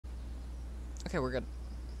Okay, we're good.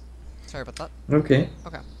 Sorry about that. Okay.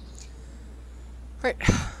 Okay. Great.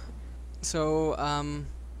 So,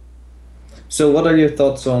 So, what are your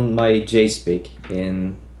thoughts on my Jayce pick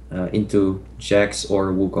in into Jax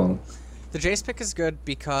or Wukong? the Jayce pick is good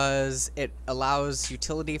because it allows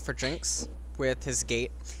utility for Jinx with his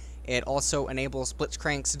gate. It also enables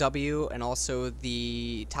Blitzcrank's W and also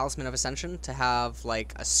the Talisman of Ascension to have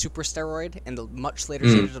like a super steroid in the much later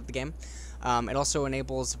Mm. stages of the game. It also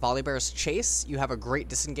enables Volibear's Chase. You have a great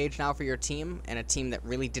disengage now for your team, and a team that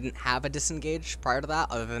really didn't have a disengage prior to that,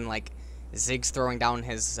 other than like Ziggs throwing down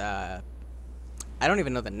his I don't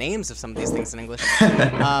even know the names of some of these things in English. His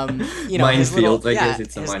little Minefield. I guess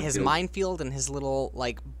it's a his minefield. minefield and his little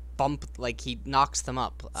like bump, like he knocks them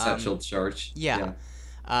up. Satchel charge. Yeah.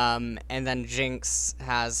 Yeah. And then Jinx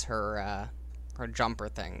has her jumper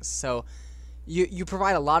things. So you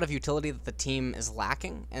provide a lot of utility that the team is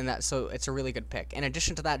lacking, and that so it's a really good pick. In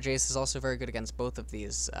addition to that, Jayce is also very good against both of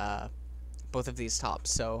these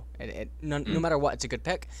tops. So no Mm. matter what, it's a good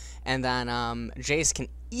pick. And then Jayce can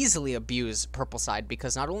easily abuse purple side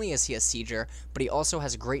because not only is he a sieger, but he also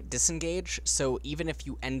has great disengage. So even if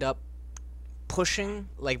you end up pushing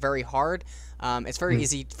like very hard, it's very Mm.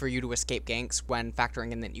 easy for you to escape ganks when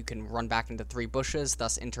factoring in that you can run back into 3 bushes,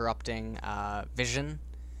 thus interrupting vision.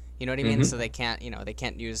 You know what I mean? So Mm-hmm. they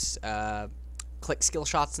can't use click skill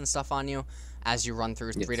shots and stuff on you as you run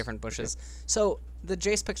through 3 different Yes. bushes. So the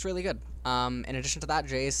Jayce pick's really good. In addition to that,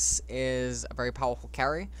 Jayce is a very powerful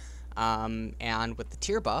carry, and with the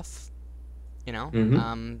tier buff,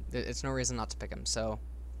 Mm-hmm. it's no reason not to pick him. So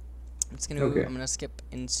Okay. I'm gonna skip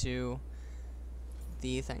into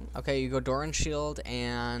the thing. Okay, you go Doran Shield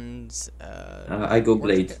and I go War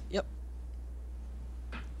Blade. Trinket. Yep.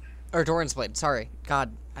 Or Doran's Blade. Sorry.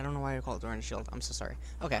 God, I don't know why I call it Doran's Shield. I'm so sorry.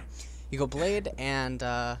 Okay, you go Blade and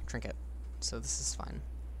Trinket. So this is fine.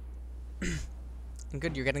 And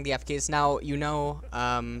good, you're getting the F keys. Now,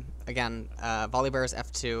 again, Volibear is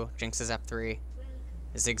F2, Jinx is F3,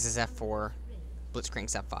 Ziggs is F4,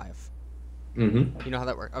 Blitzcrank's F5. Mm-hmm. You know how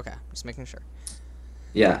that works? Okay, just making sure.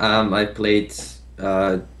 Yeah. I played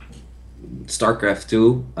uh, StarCraft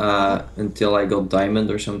 2 Mm-hmm. until I got Diamond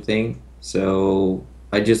or something. So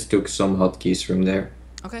I just took some hotkeys from there.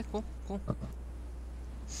 Okay, cool, cool.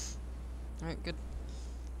 Alright, good.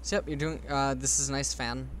 So, yep, you're doing, this is a nice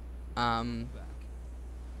fan. Um,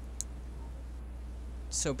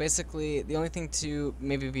 so basically, the only thing to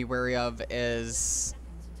maybe be wary of is,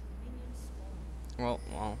 well,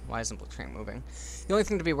 why isn't Blitzcrank moving? The only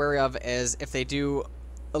thing to be wary of is if they do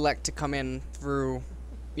elect to come in through,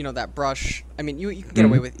 that brush. I mean, you can get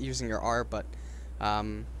away Mm-hmm. with using your R, but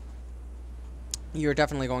um, you're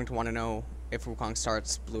definitely going to want to know if Wukong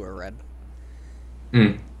starts blue or red.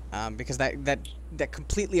 Mm. Because that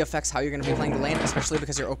completely affects how you're going to be playing the lane, especially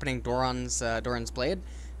because you're opening Doran's Blade.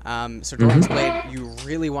 So Doran's Mm-hmm. Blade, you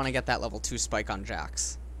really want to get that level 2 spike on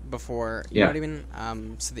Jax before, you know Yeah. what I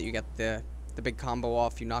mean? So that you get the big combo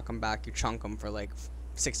off, you knock him back, you chunk him for like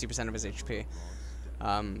 60% of his HP.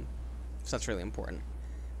 So that's really important.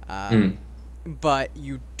 Uh, Mm. but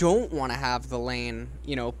you don't want to have the lane,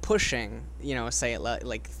 pushing, say at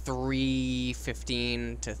like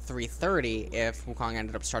 315 to 330 if Wukong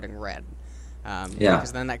ended up starting red. Yeah.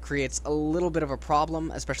 Because then that creates a little bit of a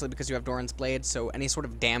problem, especially because you have Doran's Blade, so any sort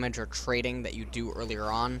of damage or trading that you do earlier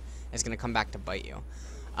on is going to come back to bite you.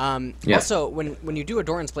 Yeah. Also, when you do a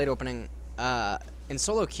Doran's Blade opening in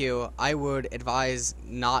solo queue, I would advise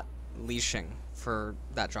not leashing for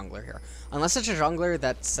that jungler here. Unless it's a jungler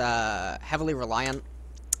that's heavily reliant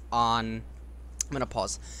on... I'm going to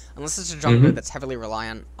pause. Unless it's a jungler Mm-hmm. that's heavily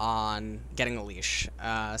reliant on getting a leash,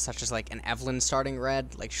 such as like an Evelyn starting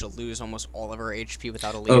red, like she'll lose almost all of her HP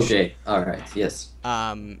without a leash. Okay. All right. Yes.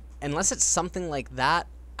 Unless it's something like that,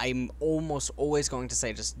 I'm almost always going to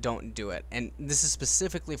say just don't do it. And this is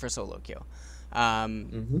specifically for solo queue.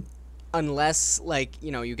 Mm-hmm. Unless, like,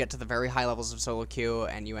 you get to the very high levels of solo queue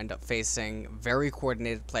and you end up facing very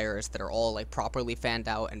coordinated players that are all, like, properly fanned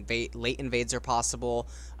out, and late invades are possible,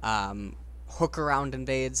 hook around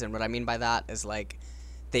invades, and what I mean by that is, like,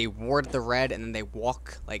 they ward the red and then they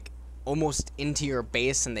walk, like, almost into your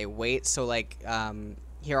base and they wait. So, like,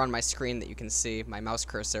 here on my screen that you can see, my mouse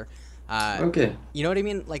cursor, uh, Okay. you know what I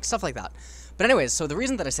mean? Like, stuff like that. But anyways, so the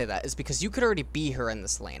reason that I say that is because you could already be here in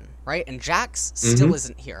this lane, right? And Jax Mm-hmm. still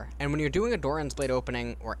isn't here. And when you're doing a Doran's Blade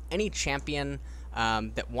opening, or any champion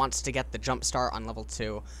that wants to get the jump start on level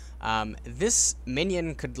 2, this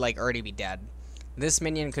minion could, like, already be dead. This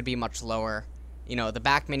minion could be much lower. The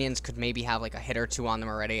back minions could maybe have, like, a hit or two on them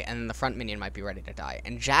already, and then the front minion might be ready to die.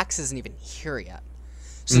 And Jax isn't even here yet.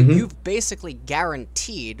 So you've basically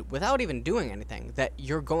guaranteed, without even doing anything, that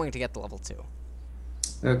you're going to get the level 2.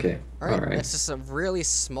 Okay. All right. It's just a really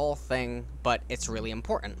small thing, but it's really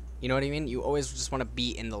important. You know what I mean? You always just want to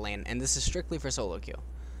be in the lane, and this is strictly for solo queue.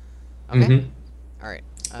 Okay? All right.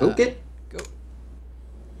 Okay. Go.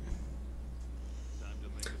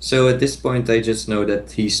 So at this point, I just know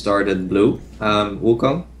that he started blue,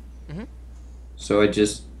 Wukong. So I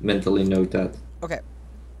just mentally note that. Okay.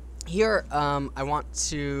 Here, I want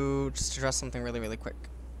to just address something really, really quick.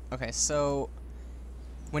 Okay, so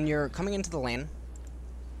when you're coming into the lane,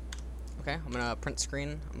 okay, I'm gonna print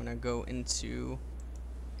screen. I'm gonna go into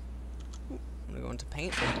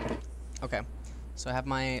paint. Okay, so I have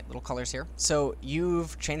my little colors here. So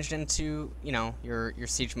you've changed into, you know, your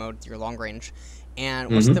siege mode, your long range.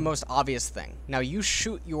 And what's the most obvious thing? Now you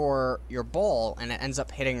shoot your ball, and it ends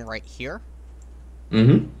up hitting right here.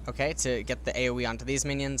 Okay, to get the AoE onto these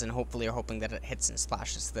minions, and hopefully you're hoping that it hits and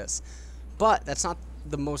splashes this. But that's not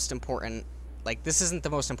the most important. Like, this isn't the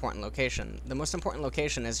most important location. The most important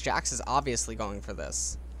location is Jax is obviously going for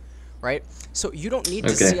this, right? So you don't need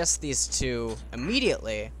to CS these two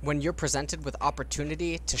immediately when you're presented with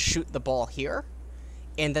opportunity to shoot the ball here,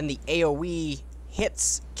 and then the AoE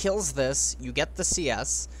hits, kills this, you get the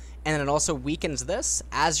CS, and then it also weakens this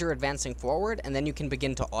as you're advancing forward, and then you can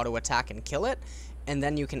begin to auto-attack and kill it, and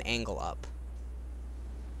then you can angle up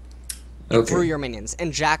through your minions,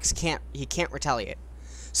 and Jax can't retaliate.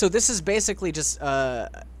 So this is basically just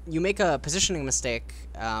you make a positioning mistake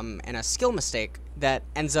and a skill mistake that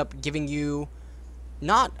ends up giving you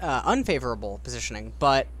not unfavorable positioning,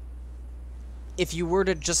 but if you were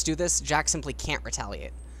to just do this, Jax simply can't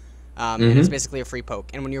retaliate. And it's basically a free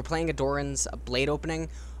poke. And when you're playing a Doran's blade opening,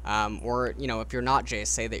 or, you know, if you're not Jayce,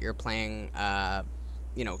 say that you're playing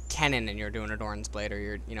you know, Kennen and you're doing a Doran's blade,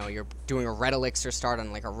 or you're doing a red elixir start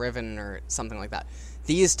on like a Riven or something like that.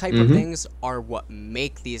 These type of things are what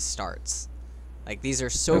make these starts. Like, these are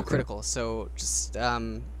so critical. So just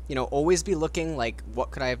you know, always be looking like,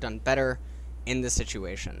 what could I have done better in this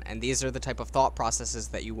situation? And these are the type of thought processes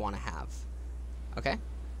that you want to have. Okay?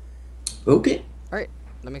 Okay. All right.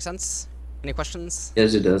 That makes sense? Any questions?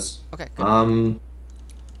 Yes, it does. Okay, good.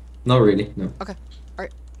 Not really, no. Okay. All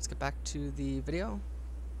right. Let's get back to the video.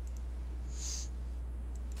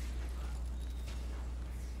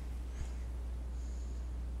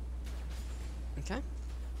 Okay.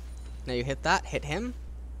 Now you hit that. Hit him.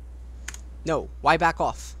 No. Why back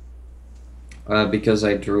off? Because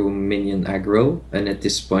I drew minion aggro, and at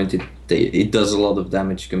this point it does a lot of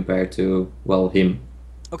damage compared to, well, him.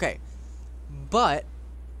 Okay. But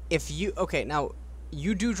if you now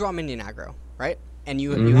you do draw minion aggro, right? And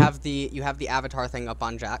you have the avatar thing up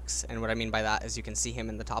on Jax, and what I mean by that is you can see him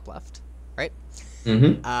in the top left, right?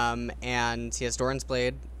 And he has Doran's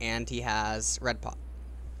blade, and he has red pot.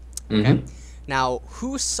 Okay. Now,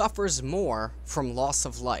 who suffers more from loss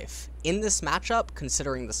of life in this matchup,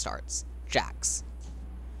 considering the starts? Jax.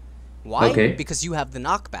 Why? Okay. Because you have the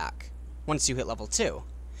knockback once you hit level 2.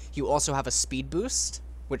 You also have a speed boost,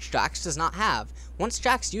 which Jax does not have. Once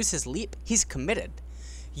Jax uses his leap, he's committed.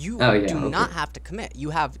 You do not have to commit.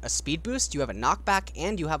 You have a speed boost, you have a knockback,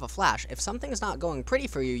 and you have a flash. If something's not going pretty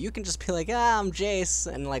for you, you can just be like, I'm Jayce,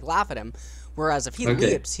 and like laugh at him. Whereas if he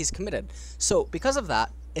leaps, he's committed. So because of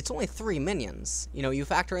that, it's only 3 minions. You know, you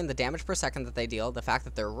factor in the damage per second that they deal, the fact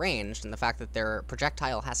that they're ranged, and the fact that their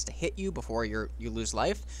projectile has to hit you before you lose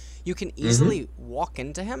life. You can easily walk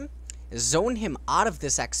into him, zone him out of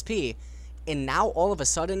this XP, and now all of a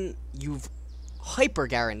sudden you've hyper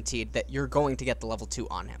guaranteed that you're going to get the level 2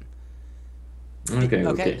 on him.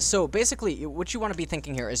 Okay. So basically, what you want to be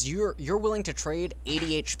thinking here is you're willing to trade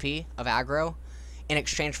 80 HP of aggro in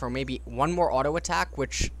exchange for maybe one more auto attack,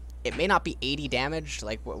 which it may not be 80 damage.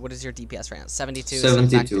 Like, what is your DPS right now? 72.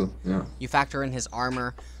 72. Yeah. You factor in his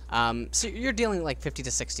armor. So you're dealing like 50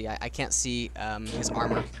 to 60. I can't see his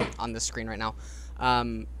armor on the screen right now.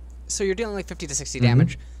 So you're dealing like 50 to 60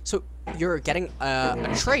 damage. So you're getting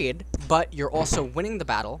a trade, but you're also winning the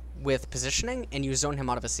battle with positioning, and you zone him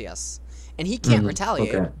out of a CS. And he can't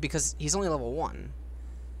retaliate because he's only level 1.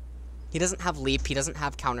 He doesn't have leap, he doesn't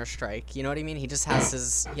have counter strike, you know what I mean? He just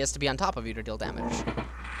has he has to be on top of you to deal damage.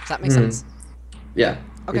 Does that make sense? Yeah,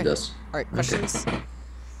 okay. It does. Alright, questions?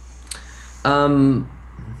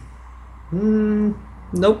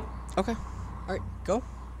 Nope. Okay. Alright, go.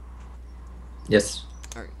 Yes.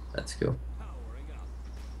 Alright. Let's go.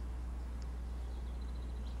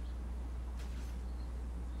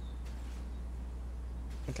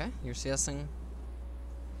 Okay, you're CSing.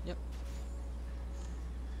 Yep.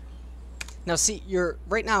 Now see, you're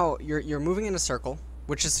moving in a circle,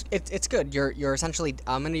 which is it's good. You're essentially,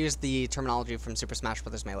 I'm gonna use the terminology from Super Smash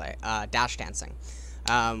Bros. Melee, dash dancing,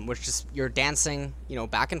 which is you're dancing,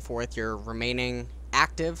 back and forth. You're remaining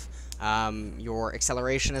active. Your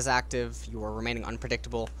acceleration is active. You're remaining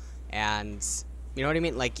unpredictable, and you know what I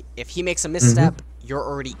mean. Like if he makes a misstep, you're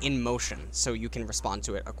already in motion, so you can respond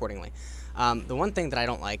to it accordingly. The one thing that I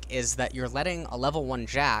don't like is that you're letting a level 1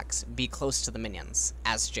 Jax be close to the minions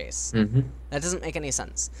as Jayce. That doesn't make any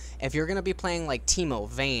sense. If you're going to be playing like Teemo,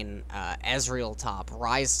 Vayne, Ezreal top,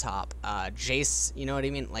 Ryze top, Jayce, you know what I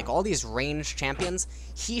mean? Like all these ranged champions,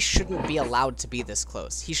 he shouldn't be allowed to be this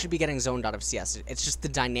close. He should be getting zoned out of CS. It's just the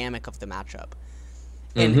dynamic of the matchup.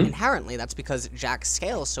 And inherently, that's because Jax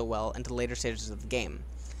scales so well into the later stages of the game.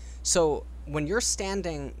 So when you're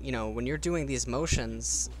standing, when you're doing these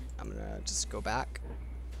motions... I'm gonna just go back.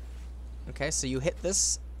 Okay, so you hit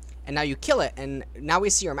this, and now you kill it, and now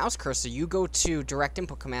we see your mouse cursor. You go to direct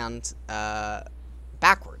input command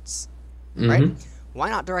backwards, right?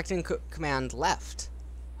 Why not direct input command left?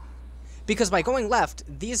 Because by going left,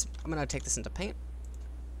 these... I'm gonna take this into Paint.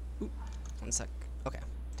 Ooh, one sec. Okay,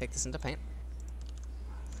 take this into Paint.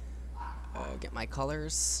 Get my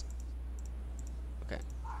colors. Okay.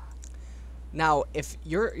 Now, if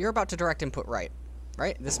you're about to direct input right,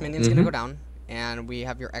 this minion's gonna go down, and we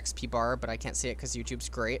have your XP bar, but I can't see it because YouTube's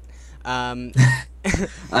great. I'm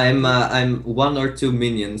 1 or 2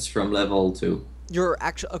 minions from level 2. You're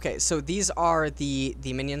actually okay. So these are the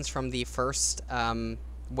minions from the first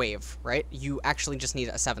wave, right? You actually just need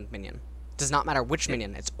a 7th minion. Does not matter which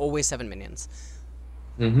minion. It's always 7 minions.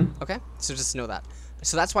 Okay, so just know that.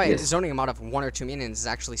 So that's why zoning them out of 1 or 2 minions is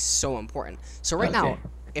actually so important. So right now,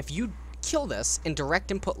 if you kill this and direct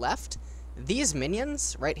input left, these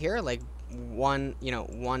minions right here, like 1,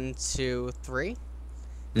 2, 3,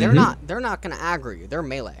 they're not gonna aggro you. They're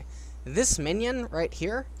melee. This minion right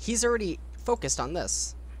here, he's already focused on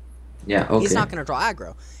this. Yeah, okay. He's not gonna draw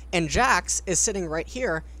aggro. And Jax is sitting right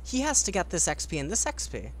here. He has to get this XP and this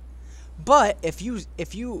XP. But if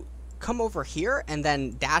you come over here and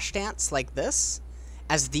then dash dance like this,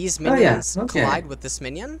 as these minions collide with this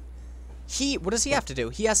minion, what does he have to do?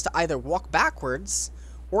 He has to either walk backwards,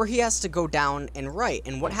 or he has to go down and right.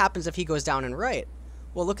 And what happens if he goes down and right?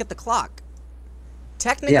 Well, look at the clock.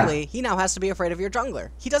 Technically, he now has to be afraid of your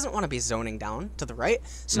jungler. He doesn't want to be zoning down to the right.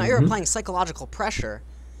 So now you're applying psychological pressure,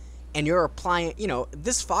 and you're applying,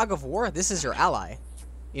 this fog of war, this is your ally.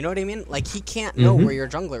 You know what I mean? Like, he can't know where your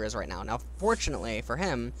jungler is right now. Now, fortunately for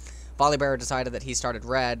him, Volibear decided that he started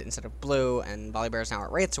red instead of blue, and Volibear's now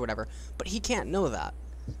at rates or whatever, but he can't know that.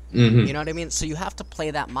 You know what I mean? So you have to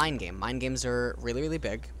play that mind game. Mind games are really, really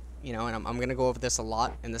big, and I'm going to go over this a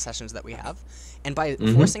lot in the sessions that we have. And by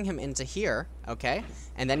forcing him into here, okay,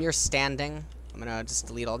 and then you're standing, I'm going to just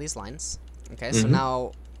delete all these lines, okay? So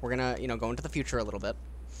now we're going to, go into the future a little bit.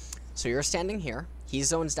 So you're standing here. He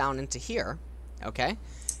zones down into here, okay?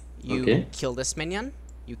 You kill this minion.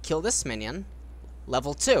 You kill this minion.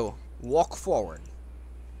 Level 2, walk forward.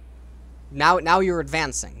 Now you're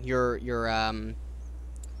advancing. You're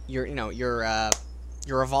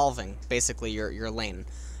evolving, basically, your lane.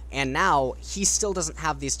 And now, he still doesn't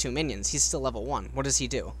have these 2 minions. He's still level 1. What does he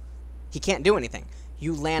do? He can't do anything.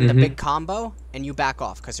 You land a big combo, and you back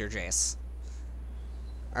off, because you're Jayce.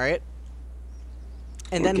 Alright?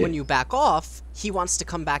 And then when you back off, he wants to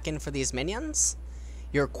come back in for these minions.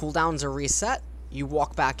 Your cooldowns are reset. You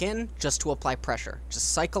walk back in just to apply pressure.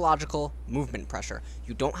 Just psychological movement pressure.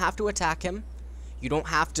 You don't have to attack him. You don't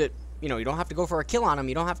have to... you don't have to go for a kill on him.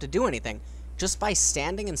 You don't have to do anything. Just by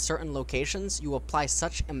standing in certain locations, you apply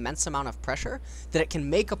such immense amount of pressure that it can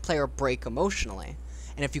make a player break emotionally.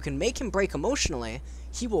 And if you can make him break emotionally,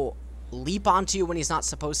 he will leap onto you when he's not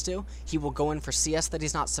supposed to. He will go in for CS that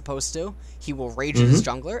he's not supposed to. He will rage at his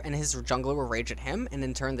jungler, and his jungler will rage at him, and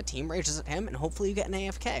in turn the team rages at him, and hopefully you get an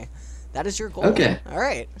AFK. That is your goal. Okay.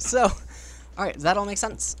 Alright, so... Alright, does that all make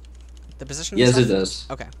sense? The position Yes, it does.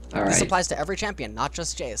 Okay. All this right. applies to every champion, not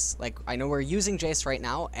just Jayce. Like, I know we're using Jayce right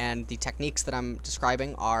now, and the techniques that I'm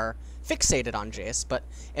describing are fixated on Jayce, but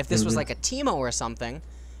if this was like a Teemo or something,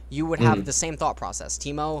 you would have the same thought process.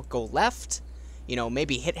 Teemo, go left,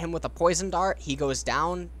 maybe hit him with a poison dart, he goes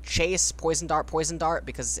down, chase, poison dart,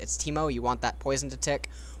 because it's Teemo, you want that poison to tick,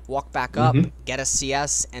 walk back up, get a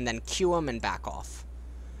CS, and then Q him and back off.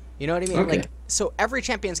 You know what I mean? Okay. Like, so every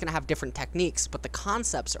champion's going to have different techniques, but the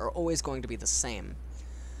concepts are always going to be the same.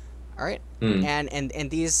 All right?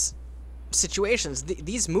 And these situations,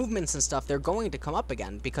 these movements and stuff, they're going to come up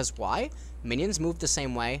again. Because why? Minions move the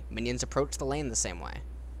same way. Minions approach the lane the same way.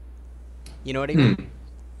 You know what I mean?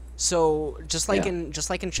 So just like in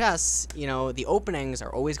chess, the openings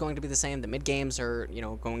are always going to be the same. The mid games are,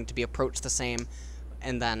 going to be approached the same.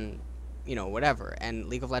 and then, you know, whatever. And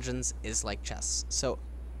League of Legends is like chess. So,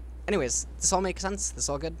 anyways, this all makes sense? This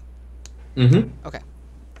all good? Mm-hmm. Okay.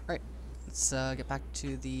 All right. Let's get back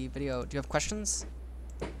to the video. Do you have questions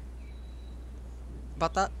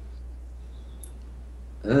about that?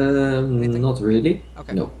 Anything? Not really.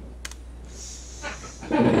 Okay. No.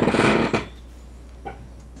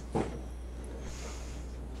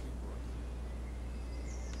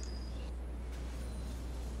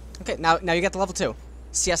 Okay, now you get the level 2.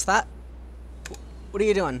 CS that? What are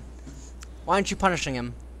you doing? Why aren't you punishing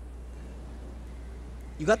him?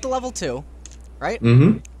 You got the level 2, right?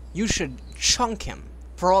 Mm-hmm. You should chunk him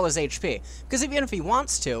for all his HP. Because even if he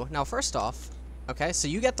wants to, now first off, okay, so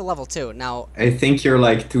you get the level 2. Now, I think you're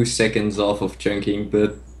like 2 seconds off of chunking,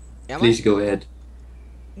 but please go ahead.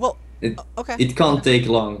 Well, It, okay. It can't take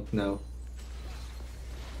long, no.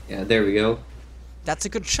 Yeah, there we go. That's a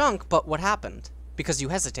good chunk, but what happened? Because you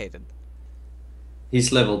hesitated.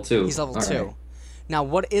 He's level 2. He's level 2. Right. Now,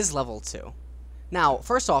 what is level 2? Now,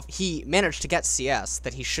 first off, he managed to get CS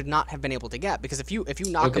that he should not have been able to get, because if you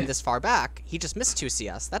knock him this far back, he just missed 2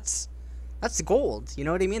 CS. That's gold. You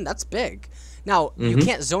know what I mean? That's big. Now, you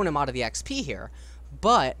can't zone him out of the XP here,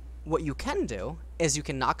 but what you can do is you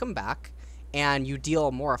can knock him back, and you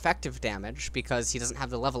deal more effective damage because he doesn't have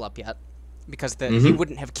the level up yet, because he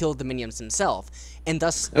wouldn't have killed the minions himself. And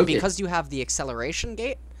thus, because you have the acceleration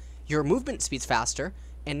gate, your movement speed's faster,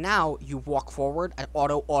 and now you walk forward at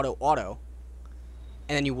auto, auto, auto.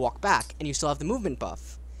 And then you walk back, and you still have the movement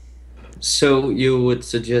buff. So you would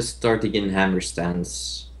suggest starting in hammer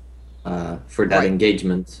stance for that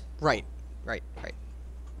engagement? Right.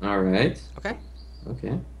 Alright. Okay?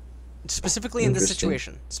 Okay. Specifically in this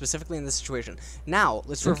situation. Now,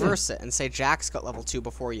 let's reverse it and say Jax got level 2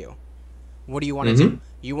 before you. What do you want to do?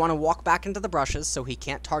 You want to walk back into the brushes so he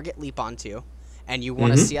can't target leap onto you. And you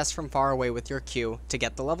want to CS from far away with your Q to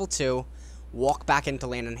get the level 2, walk back into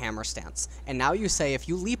lane and hammer stance. And now you say, if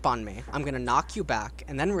you leap on me, I'm going to knock you back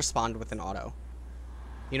and then respond with an auto.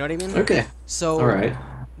 You know what I mean? Okay. So,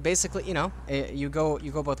 basically, you know, you go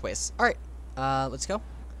both ways. Alright, let's go.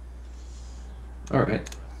 Alright.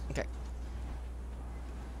 Okay.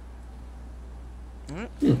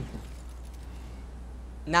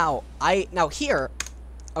 Now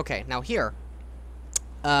here,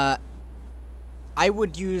 I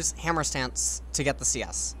would use hammer stance to get the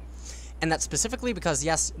CS. And that's specifically because,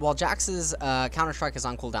 yes, while Jax's counter-strike is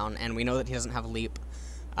on cooldown, and we know that he doesn't have a leap,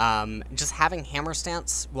 just having hammer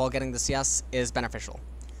stance while getting the CS is beneficial.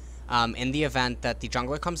 In the event that the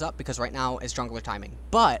jungler comes up, because right now is jungler timing.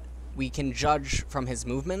 But we can judge from his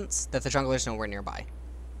movements that the jungler is nowhere nearby.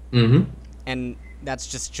 And that's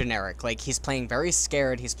just generic. Like, he's playing very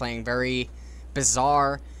scared, he's playing very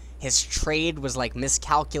bizarre. His trade was, like,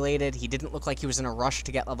 miscalculated. He didn't look like he was in a rush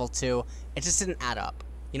to get level 2. It just didn't add up.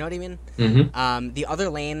 You know what I mean? The other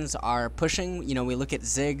lanes are pushing. You know, we look at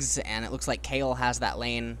Ziggs, and it looks like Kayle has that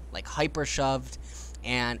lane, like, hyper-shoved.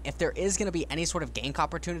 And if there is going to be any sort of gank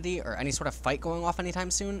opportunity or any sort of fight going off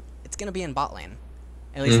anytime soon, it's going to be in bot lane.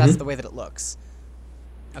 At least that's the way that it looks.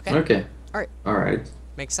 Okay? Okay. Alright. Alright.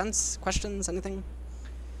 Makes sense? Questions? Anything?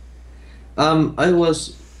 I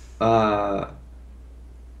was... not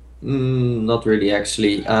really,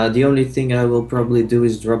 actually. The only thing I will probably do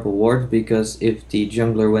is drop a ward, because if the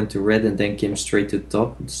jungler went to red and then came straight to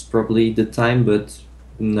top, it's probably the time, but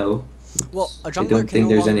no. Well, a jungler I don't think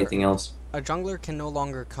there's anything else. A jungler can no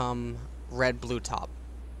longer come red, blue top.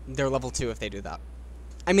 They're level 2 if they do that.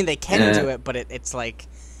 I mean, they can do it, but it's like...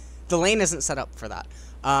 The lane isn't set up for that.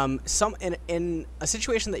 In a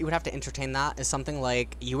situation that you would have to entertain that is something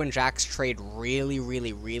like you and Jax trade really,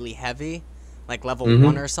 really, really heavy, like level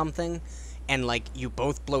 1 or something, and like you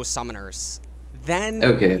both blow summoners. Then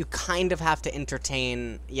you kind of have to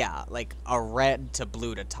entertain, like a red to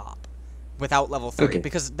blue to top without level 3,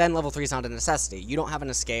 because then level 3 is not a necessity. You don't have an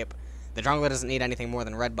escape. The jungler doesn't need anything more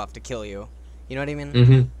than red buff to kill you. You know what I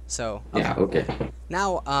mean? So,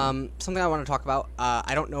 Now, something I want to talk about,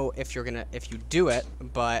 I don't know if you do it,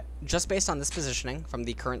 but just based on this positioning from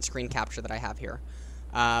the current screen capture that I have here,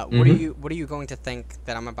 what are you going to think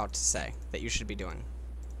that I'm about to say that you should be doing?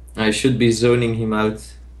 I should be zoning him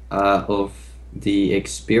out of the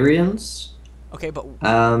experience. Okay, but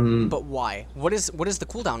why? What is the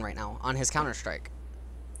cooldown right now on his Counter-Strike?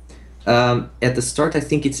 At the start, I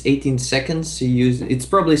think it's 18 seconds. It's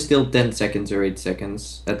probably still 10 seconds or 8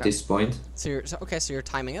 seconds at this point. So you're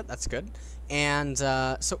timing it. That's good. And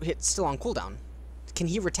so it's still on cooldown. Can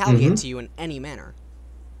he retaliate to you in any manner?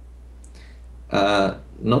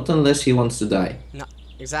 Not unless he wants to die. No,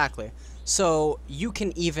 exactly. So you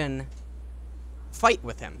can even fight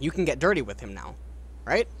with him. You can get dirty with him now.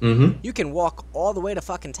 right? Mm-hmm. You can walk all the way to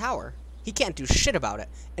fucking tower. He can't do shit about it.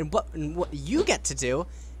 And what you get to do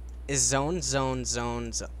is zone, zone,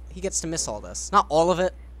 zone, zone. He gets to miss all this. Not all of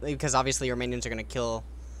it, because obviously your minions are going to kill,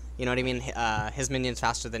 you know what I mean? His minions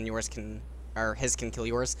faster than yours can, or his can kill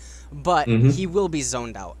yours. But Mm-hmm. he will be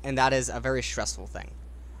zoned out, and that is a very stressful thing.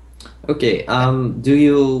 Okay. Do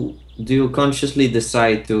you consciously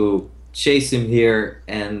decide to chase him here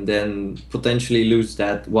and then potentially lose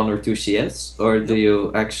that 1 or 2 CS, or do Nope.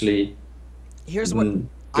 you actually Here's what I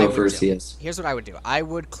go would for do. CS? Here's what I would do. I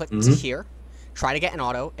would click to Mm-hmm. here, try to get an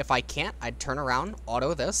auto. If I can't, I'd turn around,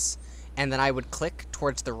 auto this, and then I would click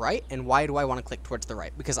towards the right. And why do I want to click towards the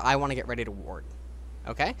right? Because I want to get ready to ward.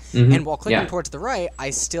 Okay? Mm-hmm. And while clicking Yeah. towards the right,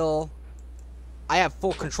 I have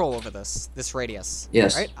full control over this radius.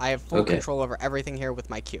 Yes. Right? I have full Okay. control over everything here with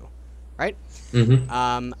my Q. Right?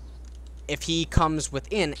 Mm-hmm. If he comes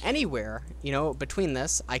within anywhere, you know, between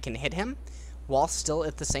this, I can hit him while still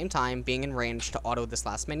at the same time being in range to auto this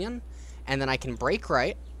last minion. And then I can break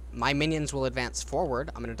right. My minions will advance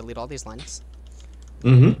forward. I'm going to delete all these lines.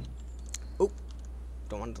 Mm-hmm. Oh,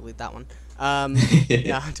 don't want to delete that one.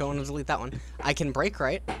 Yeah, don't want to delete that one. I can break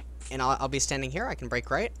right, and I'll be standing here. I can break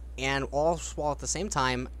right, and all while at the same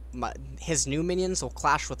time, his new minions will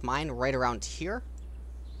clash with mine right around here.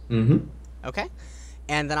 Mm-hmm. Okay?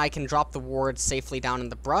 And then I can drop the ward safely down in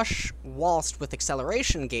the brush, whilst with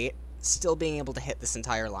acceleration gate, still being able to hit this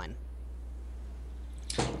entire line.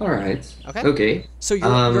 All right. Okay? Okay. So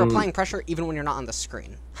you're applying pressure even when you're not on the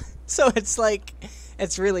screen. So it's like,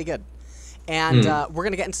 it's really good. And we're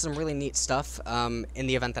going to get into some really neat stuff in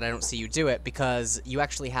the event that I don't see you do it, because you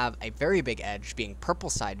actually have a very big edge being purple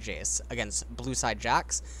side Jayce against blue side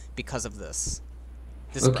Jax because of this.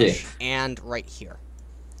 This brush. And right here.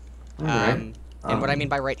 All right. And what I mean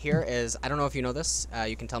by right here is, I don't know if you know this,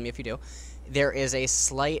 you can tell me if you do, there is a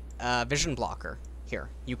slight vision blocker here.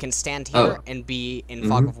 You can stand here and be in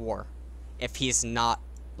fog of war if he's not,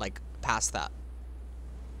 like, past that.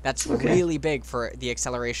 That's really big for the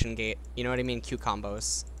acceleration gate, you know what I mean, Q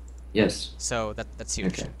combos. Yes. So that's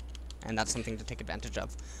huge. Okay. And that's something to take advantage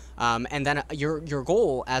of. And then your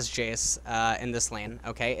goal as Jayce in this lane,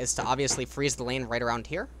 okay, is to obviously freeze the lane right around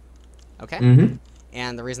here, okay? Mm-hmm.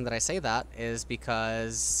 And the reason that I say that is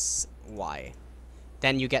because, why?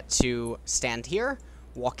 Then you get to stand here,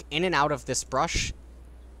 walk in and out of this brush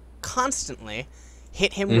constantly,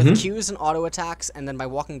 hit him with Qs and auto attacks, and then by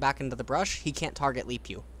walking back into the brush, he can't target leap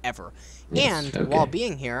you, ever. Yes, And while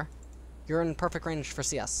being here, you're in perfect range for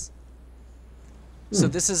CS. So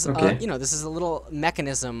this is, you know, this is a little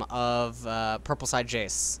mechanism of purple side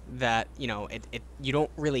Jayce that, you know, you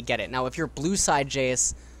don't really get it. Now, if you're blue side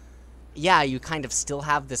Jayce, yeah, you kind of still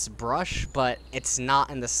have this brush, but it's not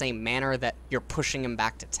in the same manner that you're pushing him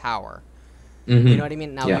back to tower. You know what I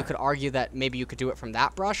mean? Now, you could argue that maybe you could do it from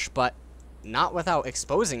that brush, but not without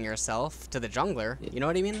exposing yourself to the jungler. You know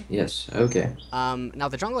what I mean? Yes, okay. Now,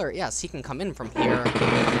 the jungler, yes, he can come in from here, he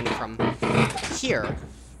can come in from here,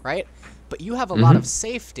 right? But you have a lot of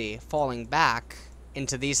safety falling back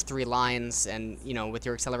into these 3 lines and, you know, with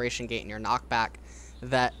your acceleration gate and your knockback,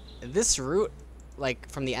 that this route, like,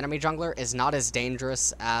 from the enemy jungler is not as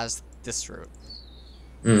dangerous as this route.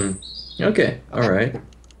 Okay, alright.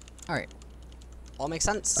 Alright. All makes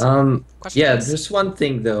sense? Yeah, there's one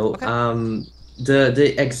thing though.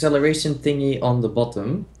 The acceleration thingy on the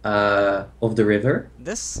bottom of the river.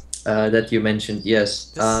 This? That you mentioned,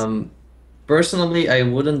 yes. This? Personally, I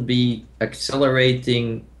wouldn't be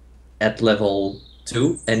accelerating at level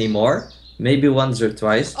 2 anymore. Maybe once or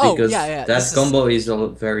twice, because that combo is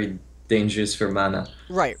very dangerous for mana.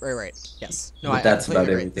 Right. Yes. No, but that's about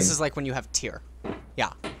everything. This is like when you have tier.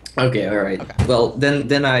 Yeah. Okay, alright. Okay. Well,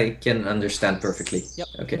 then I can understand perfectly. Yep.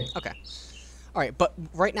 Okay. Alright, but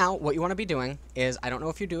right now, what you want to be doing is, I don't know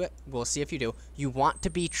if you do it, we'll see if you do, you want to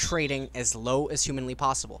be trading as low as humanly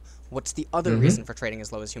possible. What's the other reason for trading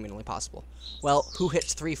as low as humanly possible? Well, who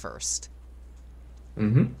hits 3 first?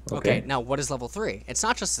 Okay, now what is level 3? It's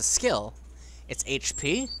not just a skill, it's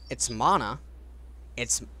HP, it's mana,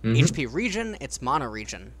 it's HP regen, it's mana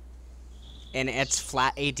regen. And it's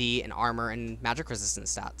flat AD and armor and magic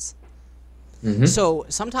resistance stats. So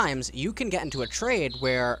sometimes you can get into a trade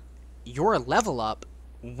where your level up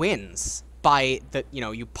wins by the, you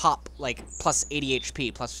know, you pop like plus 80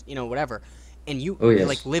 HP plus, you know, whatever, and you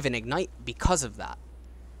like live in Ignite because of that.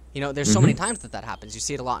 You know, there's so many times that happens. You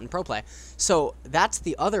see it a lot in pro play. So that's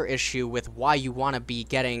the other issue with why you want to be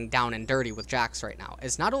getting down and dirty with Jax right now.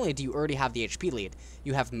 Is not only do you already have the HP lead,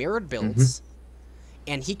 you have mirrored builds,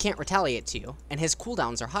 and he can't retaliate to you, and his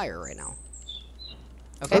cooldowns are higher right now.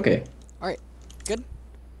 Okay? Okay. Alright. Good?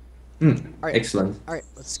 Alright. Excellent. Alright,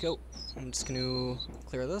 let's go. I'm just gonna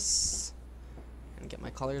clear this and get my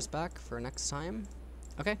colors back for next time.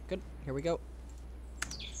 Okay, good. Here we go.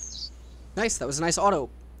 Nice, that was a nice auto.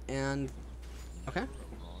 And, okay.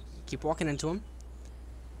 Keep walking into him.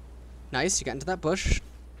 Nice, you got into that bush.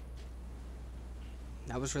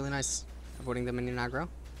 That was really nice. Avoiding the minion aggro.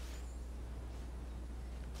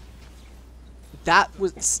 That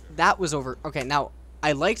was over. Okay, now,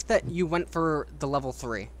 I liked that you went for the level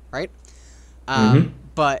 3, right?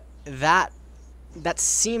 But that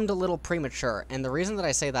seemed a little premature. And the reason that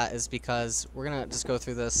I say that is because we're going to just go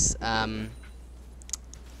through this. I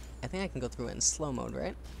think I can go through it in slow mode,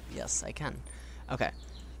 right? Yes, I can. Okay.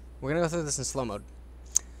 We're going to go through this in slow mode.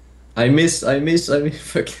 I miss.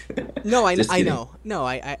 Fuck. No, I know. No,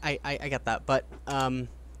 I get that. But,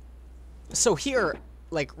 so here,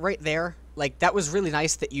 like, right there, like, that was really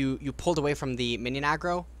nice that you pulled away from the minion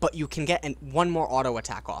aggro, but you can get one more auto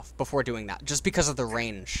attack off before doing that, just because of the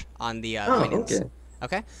range on the minions. Okay.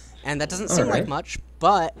 Okay? And that doesn't seem like much,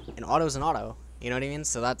 but an auto's an auto. You know what I mean?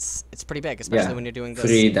 So it's pretty big, especially when you're doing this.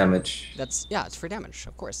 Free damage. Yeah, it's free damage,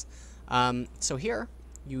 of course. So here,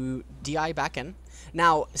 you DI back in.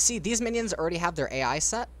 Now, see, these minions already have their AI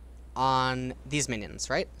set on these minions,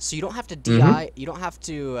 right? So you don't have to DI, you don't have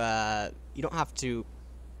to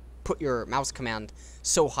put your mouse command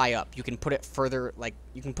so high up. You can put it further, like,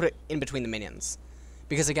 you can put it in between the minions.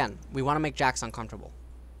 Because again, we want to make Jayce uncomfortable.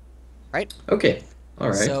 Right? Okay.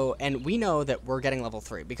 Alright. So, and we know that we're getting level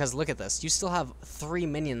 3, because look at this. You still have 3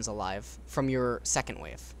 minions alive from your second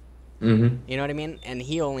wave. You know what I mean? And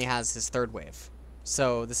he only has his 3rd wave.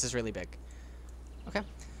 So, this is really big. Okay.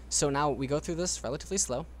 So now we go through this relatively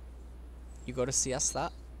slow. You go to CS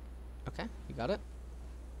that. Okay, you got it.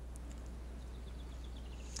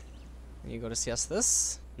 And you go to CS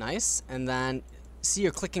this. Nice. And then, see,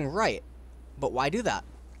 you're clicking right. But why do that?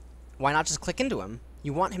 Why not just click into him?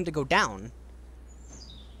 You want him to go down.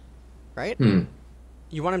 Right?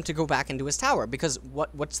 You want him to go back into his tower, because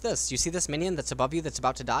what's this? You see this minion that's above you that's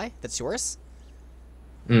about to die? That's yours?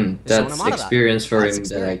 That's experience for him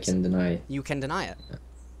that I can deny. You can deny it. Yeah.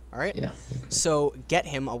 Alright? Yeah. So, get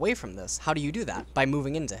him away from this. How do you do that? By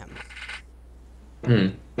moving into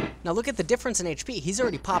him. Now look at the difference in HP. He's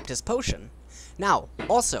already popped his potion. Now,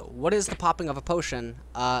 also, what is the popping of a potion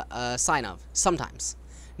a sign of? Sometimes.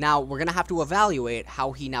 Now, we're going to have to evaluate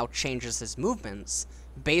how he now changes his movements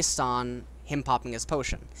based on him popping his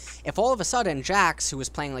potion. If all of a sudden Jayce, who was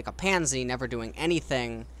playing like a pansy, never doing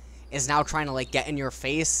anything, is now trying to, like, get in your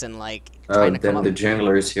face and, like, trying to come up... the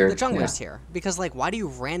jungler's here. The jungler's here. Because, like, why do you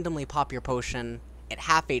randomly pop your potion at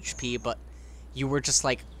half HP, but you were just,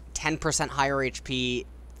 like, 10% higher HP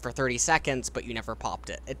for 30 seconds, but you never popped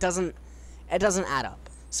it? It doesn't add up.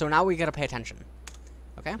 So now we gotta pay attention.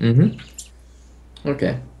 Okay?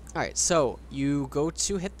 Okay. Alright, so you go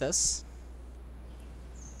to hit this.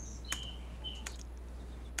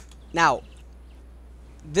 Now,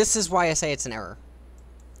 this is why I say it's an error.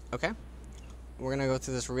 Okay? We're gonna go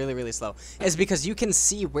through this really, really slow. It's because you can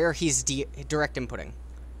see where he's direct inputting.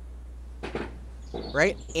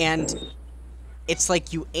 Right? And it's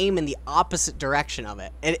like you aim in the opposite direction of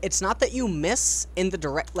it. And it's not that you miss in the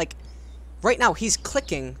direct... Like, right now, he's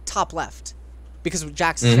clicking top left. Because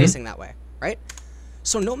Jayce is facing that way. Right?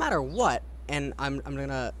 So no matter what, and I'm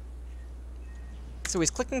gonna... So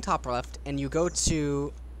he's clicking top left, and you go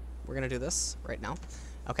to... We're gonna do this right now.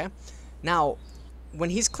 Okay? Now, when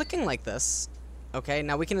he's clicking like this, okay,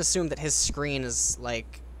 now we can assume that his screen is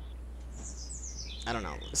like, I don't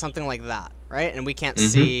know, something like that, right? And we can't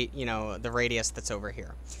see, you know, the radius that's over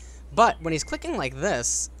here. But when he's clicking like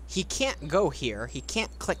this, he can't go here, he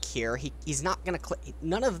can't click here, he's not gonna click,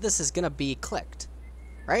 none of this is gonna be clicked,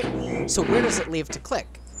 right? So where does it leave to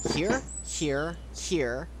click? Here, here,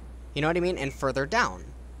 here, you know what I mean? And further down.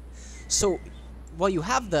 So, while you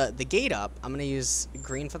have the gate up, I'm gonna use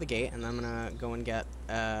green for the gate, and I'm gonna go and get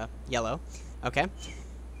yellow. Okay,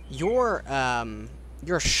 your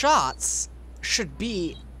shots should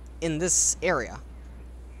be in this area.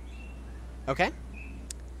 Okay.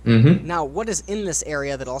 Now, what is in this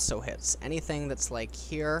area that also hits? Anything that's like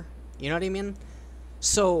here, you know what I mean?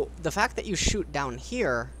 So the fact that you shoot down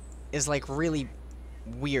here is like really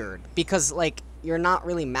weird, because like you're not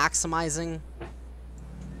really maximizing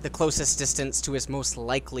the closest distance to his most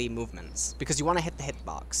likely movements, because you want to hit the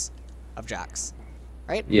hitbox of Jayce,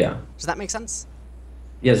 right? Yeah. Does that make sense?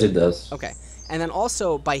 Yes, it does. Okay. And then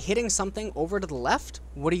also, by hitting something over to the left,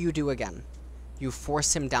 what do you do again? You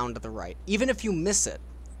force him down to the right, even if you miss it.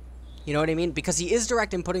 You know what I mean? Because he is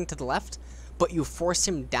direct inputting to the left, but you force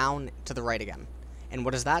him down to the right again. And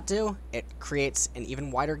what does that do? It creates an even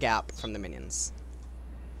wider gap from the minions.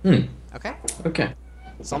 Okay? Okay.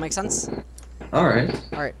 Does all make sense? All right.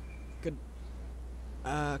 All right. Good.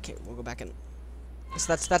 Okay, we'll go back in.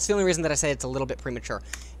 So that's the only reason that I say it's a little bit premature.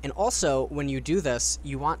 And also, when you do this,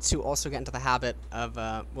 you want to also get into the habit of,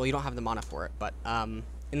 well, you don't have the mana for it, but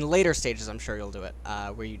in the later stages, I'm sure you'll do it,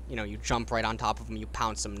 where you jump right on top of them, you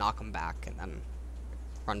pounce them, knock them back, and then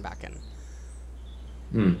run back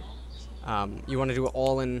in. You want to do it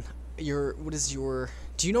all in your,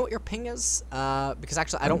 do you know what your ping is? Because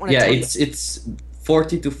actually, I don't want to tell you. Yeah, it's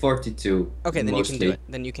 40 to 42. Okay, then mostly. you can do it.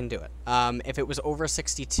 Then you can do it. If it was over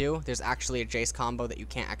 62, there's actually a Jayce combo that you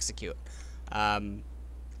can't execute. And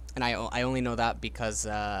I only know that because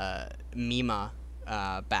Mima,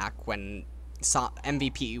 back when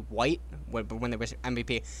MVP White, when they were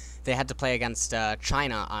MVP, they had to play against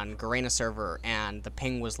China on Garena server, and the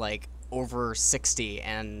ping was like over 60,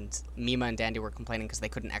 and Mima and Dandy were complaining because they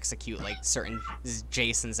couldn't execute like certain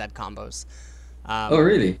Jayce and Zed combos. Oh,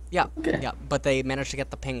 really? Yeah, okay. Yeah, but they managed to get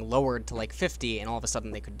the ping lowered to like 50, and all of a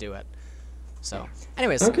sudden they could do it. So,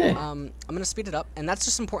 anyways, okay. I'm gonna speed it up, and that's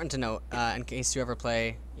just important to note in case you ever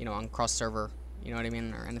play, on cross server, you know what I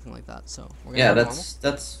mean, or anything like that. So we're gonna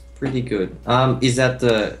that's pretty good. Is that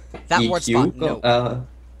the that EQ? ward spot? No.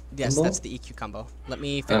 Yes, combo? That's the EQ combo. Let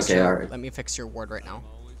me fix let me fix your ward right now.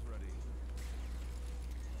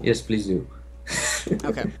 Yes, please do.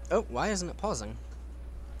 Okay. Oh, why isn't it pausing?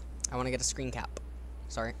 I want to get a screen cap.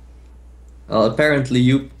 Sorry. Well, apparently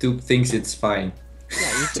YouTube thinks it's fine.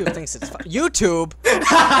 Yeah, YouTube thinks it's fine. YouTube!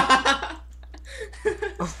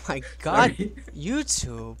 Oh my god. Sorry.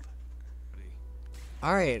 YouTube.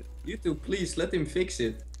 Alright. YouTube, please, let him fix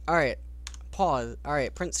it. Alright. Pause.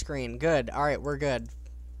 Alright, print screen. Good. Alright, we're good.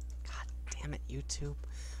 God damn it, YouTube.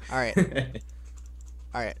 Alright.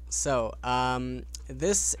 Alright, so,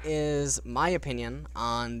 this is my opinion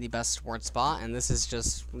on the best ward spot, and this is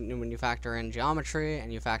just when you factor in geometry,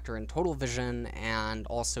 and you factor in total vision, and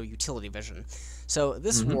also utility vision. So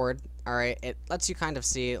this ward, alright, it lets you kind of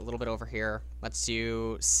see a little bit over here, lets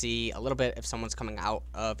you see a little bit if someone's coming out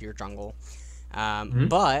of your jungle.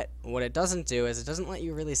 But what it doesn't do is it doesn't let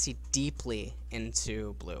you really see deeply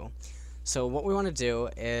into blue. So what we want to do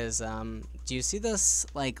is, do you see this,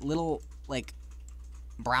 like, little, like,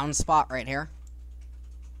 brown spot right here?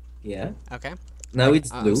 Yeah. Okay. Now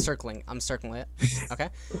it's blue. I'm circling it. Okay.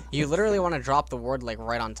 You literally want to drop the ward like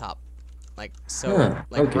right on top, like so,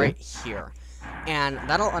 right here, and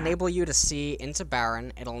that'll enable you to see into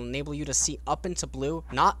Baron. It'll enable you to see up into blue,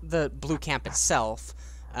 not the blue camp itself,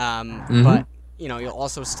 but you'll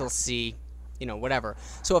also still see, whatever.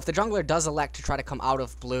 So if the jungler does elect to try to come out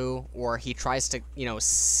of blue, or he tries to,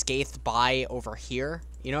 scathe by over here,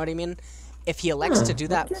 you know what I mean? If he elects to do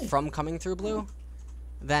that from coming through blue,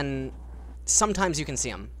 then sometimes you can see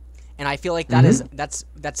him, and I feel like that's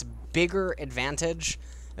bigger advantage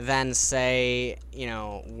than, say,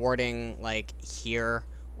 warding like here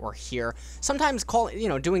or here. Sometimes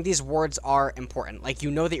doing these wards are important. Like,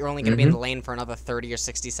 that you're only going to be in the lane for another 30 or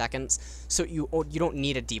 60 seconds, so you don't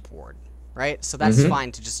need a deep ward, right? So that's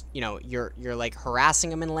fine to just you're like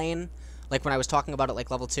harassing him in lane, like when I was talking about it, like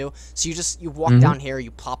level 2. So you walk down here,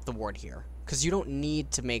 you pop the ward here, because you don't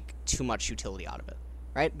need to make too much utility out of it,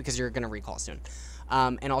 right? Because you're going to recall soon.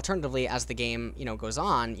 And alternatively, as the game, goes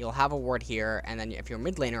on, you'll have a ward here, and then if your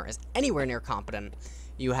mid laner is anywhere near competent,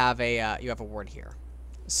 you have a ward here.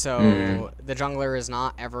 So the jungler is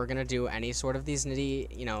not ever going to do any sort of these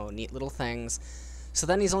neat little things. So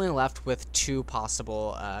then he's only left with 2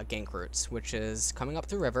 possible gank routes, which is coming up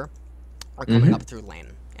through river or coming up through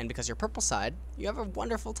lane. And because you're purple side, you have a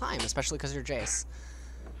wonderful time, especially because you're Jayce.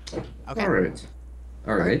 Okay.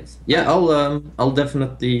 All right. Yeah, I'll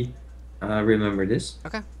definitely remember this.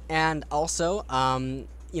 Okay. And also, in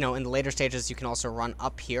the later stages, you can also run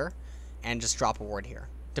up here and just drop a ward here,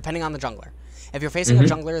 depending on the jungler. If you're facing a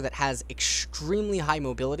jungler that has extremely high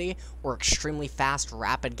mobility or extremely fast,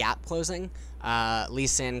 rapid gap closing, Lee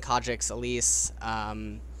Sin, Kha'Zix, Elise,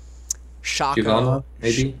 Shaco, Shyvana,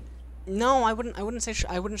 maybe. No, I wouldn't say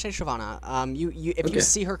Shyvana. If you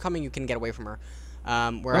see her coming, you can get away from her.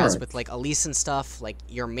 Whereas with like Elise and stuff, like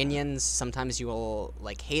your minions, sometimes you will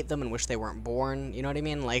like hate them and wish they weren't born. You know what I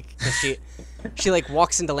mean? Like, 'cause she like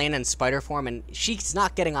walks into lane in spider form, and she's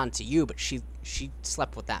not getting onto you, but she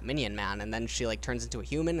slept with that minion, man, and then she like turns into a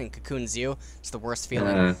human and cocoons you. It's the worst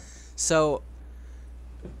feeling. So,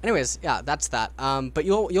 anyways, yeah, that's that. But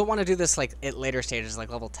you'll want to do this like at later stages,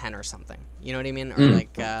 like level 10 or something. You know what I mean? Or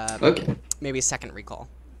like maybe second recall,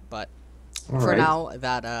 but. For now,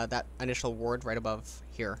 that initial ward right above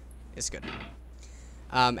here is good.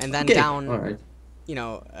 And then down,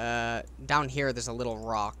 down here there's a little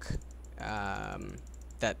rock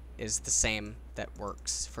that is the same that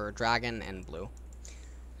works for dragon and blue.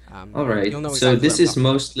 All right. You'll know So exactly what this I'm is talking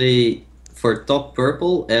about. mostly for top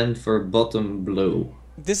purple and for bottom blue,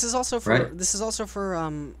 This is also right?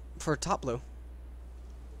 for top blue.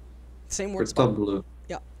 Same For word spot. top blue.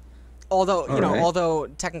 Yeah. Although All right. although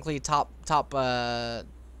technically top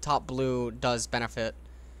blue does benefit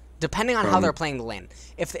depending on how they're From. playing the lane.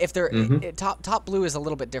 If they're Mm-hmm. top blue is a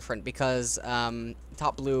little bit different because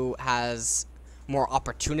top blue has more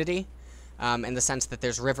opportunity in the sense that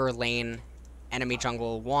there's river, lane, enemy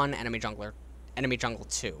jungle 1, enemy jungle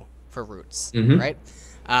 2 for roots, Mm-hmm.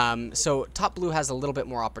 right? So top blue has a little bit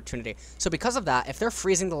more opportunity. So because of that, if they're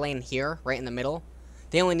freezing the lane here, right in the middle,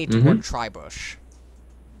 they only need to ward Mm-hmm. tri-bush.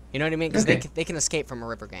 You know what I mean? Because Okay. they can escape from a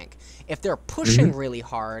river gank. If they're pushing Mm-hmm. really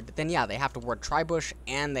hard, then yeah, they have to ward tri-bush,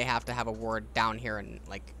 and they have to have a ward down here and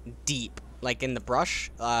like deep, like in the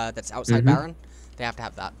brush that's outside Mm-hmm. Baron. They have to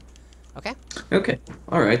have that. Okay. Okay.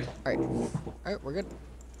 All right. All right, we're good.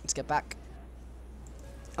 Let's get back.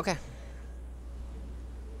 Okay.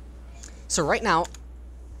 So right now,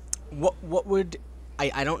 what would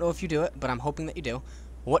I don't know if you do it, but I'm hoping that you do.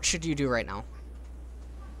 What should you do right now?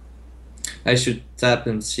 I should tap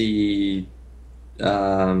and see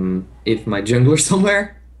if my jungler's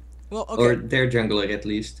somewhere, Well, or okay. their jungler at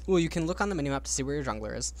least. Well, you can look on the minimap to see where your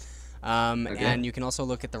jungler is, Okay. and you can also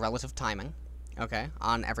look at the relative timing, okay,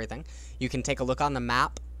 on everything. You can take a look on the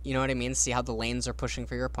map, you know what I mean, see how the lanes are pushing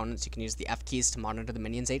for your opponents. You can use the F keys to monitor the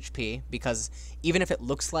minions' HP, because even if it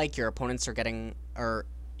looks like your opponents are getting, or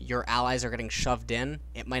your allies are getting shoved in,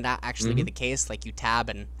 it might not actually be Mm-hmm. the case, like you tab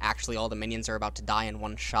and actually all the minions are about to die in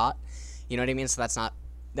one shot. You know what I mean? So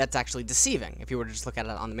that's actually deceiving if you were to just look at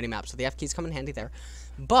it on the minimap. So the F keys come in handy there.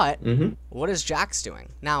 But Mm-hmm. what is Jax doing?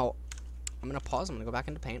 Now, I'm going to pause. I'm going to go back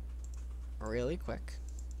into paint really quick.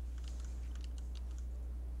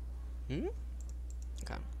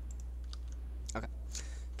 Okay. Okay.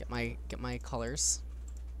 Get my colors.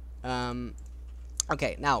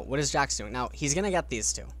 Okay, now, what is Jax doing? Now, he's going to get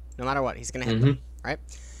these two. No matter what, he's going to hit them, right?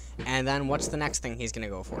 And then what's the next thing he's going to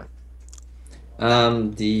go for?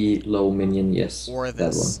 The low minion, yes. Or That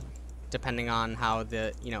this, one. depending on how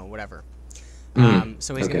the, whatever. So he's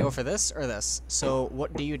Okay. going to go for this or this. So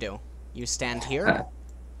what do? You stand here,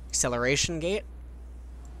 acceleration gate,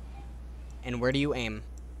 and where do you aim?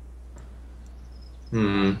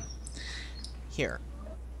 Here.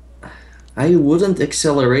 I wouldn't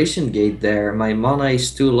acceleration gate there. My mana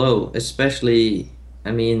is too low, especially,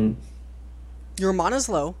 I mean, Your mana's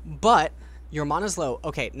low, but your mana's low.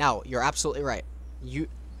 Okay, now you're absolutely right. You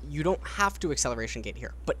don't have to acceleration gate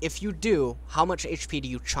here, but if you do, how much HP do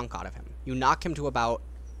you chunk out of him? You knock him to about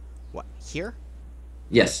what, here?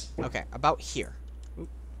 yes. Okay, about here. Oop.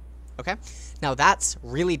 Okay, now that's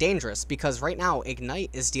really dangerous because right now Ignite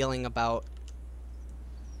is dealing about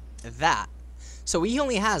that. So he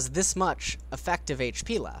only has this much effective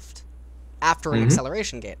HP left after an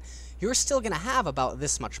acceleration gate. You're still going to have about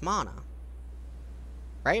this much mana.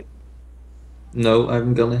 Right? No,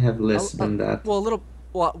 I'm gonna have less than that. Well, a little.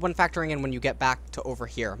 Well, when factoring in when you get back to over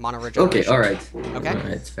here, mana Okay, regeneration. all right. Okay. All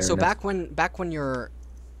right, fair So enough. back when you're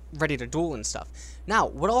ready to duel and stuff. Now,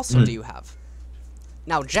 what also do you have?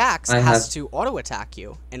 Now, Jax has to auto attack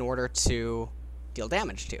you in order to deal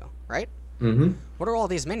damage to you, right? Mm-hmm. What are all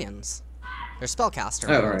these minions? They're spellcaster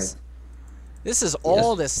Oh, minions. right. This is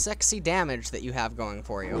all this sexy damage that you have going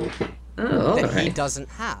for you Oh, that he alright. doesn't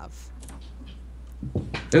have.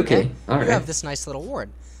 Okay, You alright. have this nice little ward.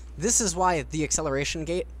 This is why the acceleration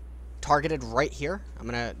gate targeted right here. I'm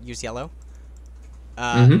gonna use yellow.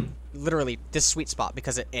 Literally this sweet spot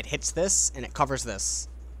because it hits this and it covers this,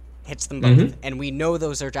 hits them both, and we know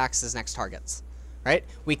those are Jax's next targets, right?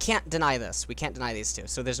 We can't deny this. We can't deny these two.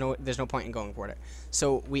 So there's no point in going for it.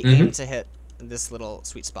 So we aim to hit this little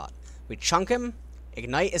sweet spot. We chunk him.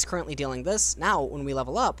 Ignite is currently dealing this. Now, when we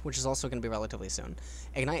level up, which is also going to be relatively soon,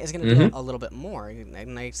 Ignite is going to deal a little bit more.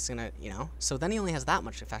 Ignite's going to, so then he only has that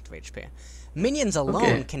much effective HP. Minions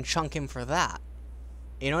alone can chunk him for that.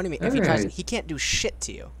 You know what I mean? If he tries, he can't do shit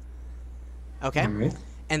to you. Okay?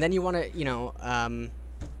 And then you want to, you want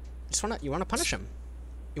to punish him.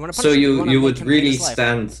 You want to punish So him. you would really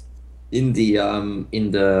stand in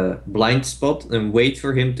the blind spot and wait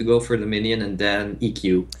for him to go for the minion and then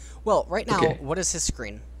EQ. Well, right now, what is his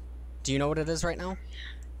screen? Do you know what it is right now?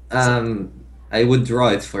 I would draw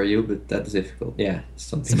it for you, but that's difficult. Yeah,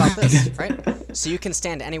 something. It's about this, right? So you can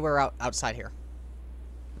stand anywhere outside here.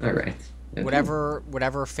 All right. Okay.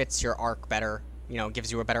 Whatever fits your arc better,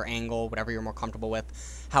 gives you a better angle, whatever you're more comfortable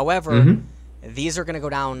with. However, these are going to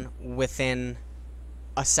go down within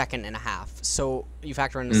a second and a half. So you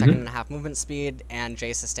factor in a second and a half movement speed, and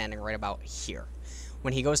Jayce is standing right about here.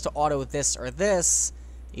 When he goes to auto this or this,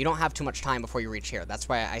 You don't have too much time before you reach here. That's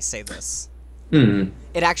why I say this. Hmm.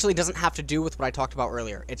 It actually doesn't have to do with what I talked about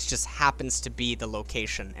earlier. It just happens to be the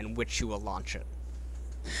location in which you will launch it.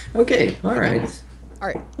 Okay, alright.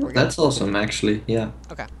 Alright, that's awesome, actually, yeah.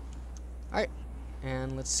 Okay. Alright,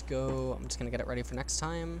 and let's go. I'm just going to get it ready for next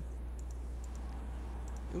time.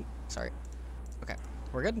 Ooh, sorry. Okay,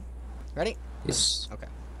 we're good? Ready? Yes.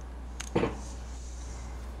 Okay.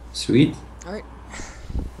 Sweet. Alright.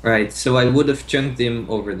 Right, so I would have chunked him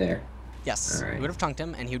over there. Yes, you would have chunked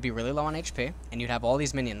him, and he would be really low on HP, and you'd have all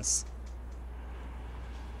these minions.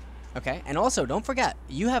 Okay, and also, don't forget,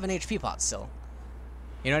 you have an HP pot still.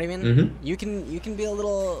 You know what I mean? Mm-hmm. You can be a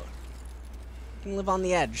little... You can live on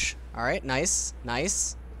the edge. Alright, nice,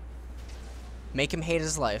 nice. Make him hate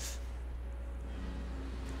his life.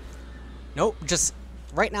 Nope, just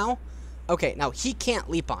right now. Okay, now he can't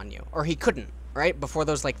leap on you, or he couldn't. Right? Before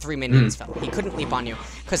those, like, 3 minions fell. He couldn't leap on you,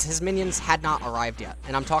 because his minions had not arrived yet.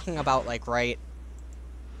 And I'm talking about, like, right...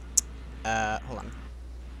 hold on.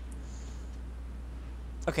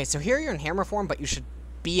 Okay, so here you're in hammer form, but you should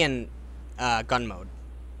be in, gun mode.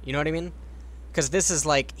 You know what I mean? Because this is,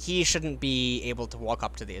 like, he shouldn't be able to walk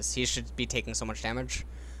up to these. He should be taking so much damage.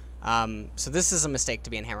 So this is a mistake to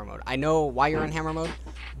be in hammer mode. I know why you're in hammer mode,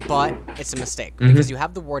 but it's a mistake. Because you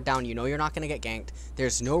have the ward down, you know you're not going to get ganked.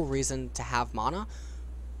 There's no reason to have mana,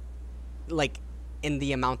 like, in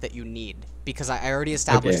the amount that you need. Because I already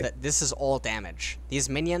established that this is all damage. These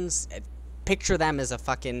minions, picture them as a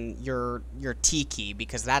fucking, your T key,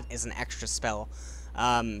 because that is an extra spell.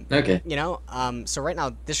 Okay. You know, so right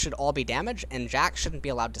now, this should all be damage, and Jack shouldn't be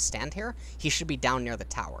allowed to stand here. He should be down near the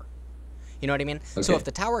tower. You know what I mean? Okay. So if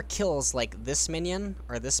the tower kills, like, this minion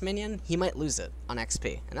or this minion, he might lose it on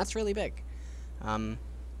XP. And that's really big.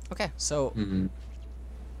 Okay, so...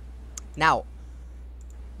 Now,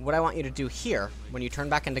 what I want you to do here, when you turn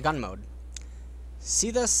back into gun mode, see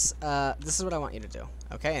this? This is what I want you to do.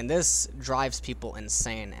 Okay? And this drives people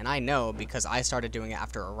insane. And I know because I started doing it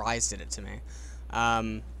after Arise did it to me.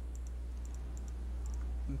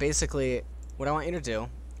 Basically, what I want you to do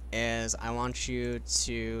is I want you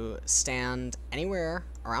to stand anywhere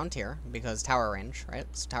around here, because tower range, right?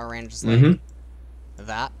 So tower range is like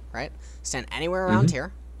that, right? Stand anywhere around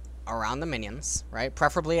here, around the minions, right?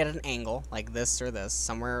 Preferably at an angle, like this or this,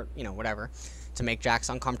 somewhere, you know, whatever, to make Jax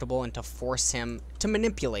uncomfortable and to force him, to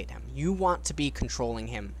manipulate him. You want to be controlling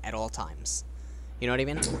him at all times. You know what I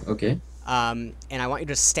mean? Okay. And I want you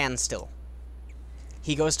to stand still.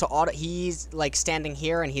 He goes to auto, he's like standing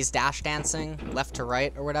here and he's dash dancing left to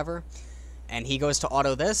right or whatever. And he goes to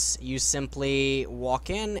auto this, you simply walk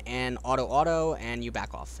in and auto and you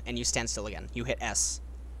back off. And you stand still again. You hit S.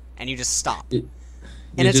 And you just stop. And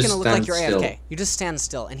it's going to look like you're AFK. You just stand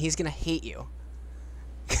still and he's going to hate you.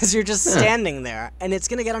 Because you're just standing there and it's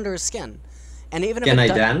going to get under his skin. And even if Can I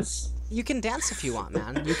dance? You can dance if you want,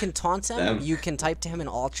 man. You can taunt him. Damn. You can type to him in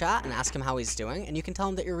all chat and ask him how he's doing, and you can tell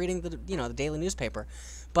him that you're reading the, you know, the daily newspaper.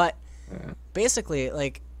 But basically,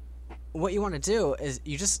 like, what you want to do is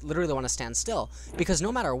you just literally want to stand still, because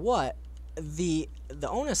no matter what, the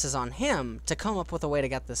onus is on him to come up with a way to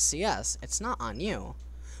get this CS. It's not on you.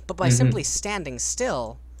 But by simply standing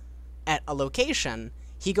still at a location,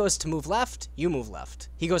 he goes to move left, you move left.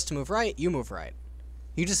 He goes to move right, you move right.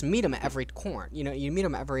 You just meet him at every corner. You know, you meet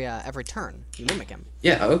him every turn. You mimic him.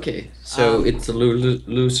 Yeah, okay. So it's a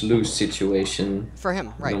lose-lose situation. For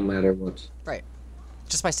him, right. No matter what. Right.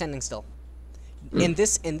 Just by standing still. In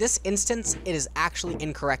this instance, it is actually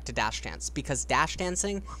incorrect to dash dance, because dash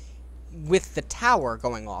dancing, with the tower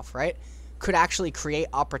going off, right, could actually create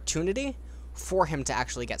opportunity for him to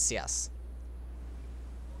actually get CS.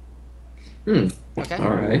 Okay?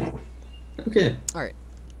 Alright. Okay. Alright.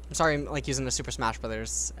 I'm sorry, I'm like using the Super Smash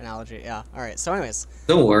Brothers analogy. Yeah. All right. So, anyways.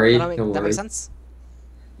 Don't worry. That makes sense.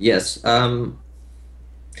 Yes. One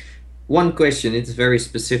question. It's very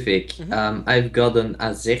specific. I've got an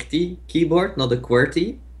AZERTY keyboard, not a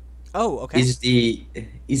QWERTY. Oh, okay. Is the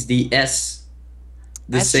S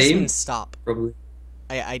the S same? Just means stop. Probably.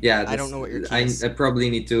 I don't know what your key is. I probably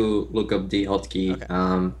need to look up the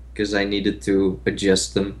hotkey. Because I needed to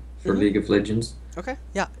adjust them for League of Legends. Okay.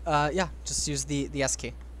 Yeah. Yeah. Just use the S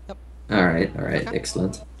key. Yep. All right.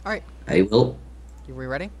 Excellent. All right. I will. You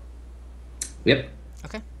ready? Yep.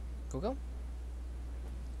 Okay. Go.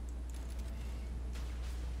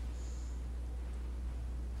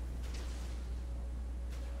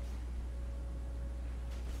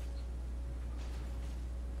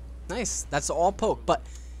 Nice. That's all poke. But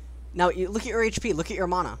now you look at your HP. Look at your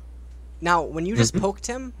mana. Now, when you just poked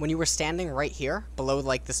him, when you were standing right here below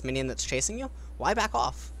like this minion that's chasing you, why back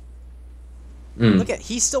off? Look at,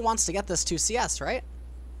 he still wants to get this 2 CS, right?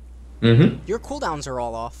 Mm-hmm. Your cooldowns are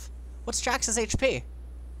all off. What's Jax's HP?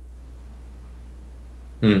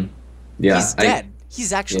 Hmm. Yeah. He's dead.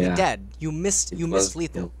 He's actually yeah. dead. You missed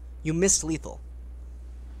lethal. Yeah. You missed lethal.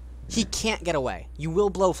 He can't get away. You will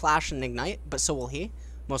blow flash and ignite, but so will he,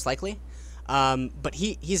 most likely. But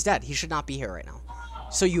he's dead. He should not be here right now.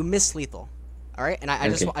 So you missed lethal. All right, and I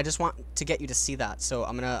just want to get you to see that. So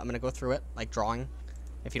I'm gonna go through it like drawing,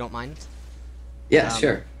 if you don't mind. Yeah,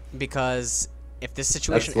 sure. Because if this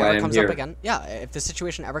situation ever comes up again, if this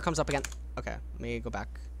situation ever comes up again, okay, let me go back.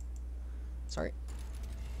 Sorry.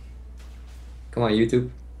 Come on, YouTube.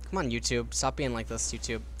 Come on, YouTube. Stop being like this,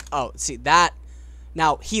 YouTube. Oh, see that.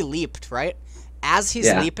 Now he leaped, right? As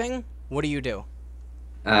he's leaping, what do? You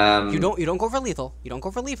don't go for lethal. You don't go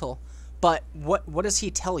for lethal. But what does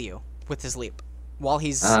he tell you with his leap while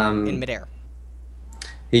he's in midair?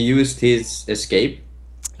 He used his escape,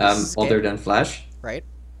 other than flash. Right.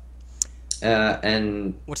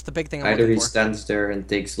 And what's the big thing? Either he stands there and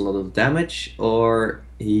takes a lot of damage, or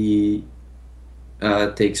he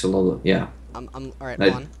takes a lot of all right.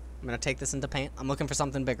 Hold on. I'm gonna take this into paint. I'm looking for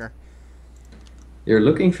something bigger. You're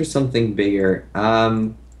looking for something bigger.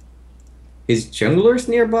 His jungler's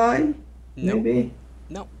nearby? Nope. Maybe?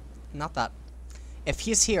 No, not that. If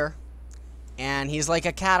he's here, and he's like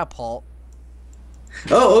a catapult.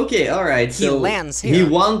 Oh, okay, alright. He lands here. He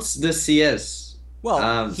wants the CS.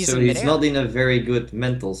 Well, he's not in a very good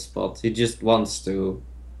mental spot. He just wants to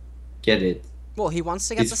get it. Well, he wants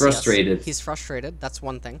to get the CS. He's frustrated. He's frustrated. That's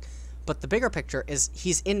one thing. But the bigger picture is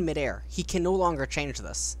he's in midair. He can no longer change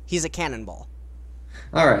this. He's a cannonball.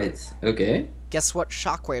 Alright, okay. Guess what?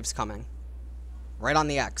 Shockwave's coming. Right on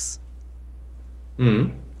the X. Hmm.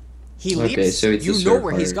 He leaps. Okay, so you know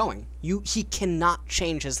where he's going. He cannot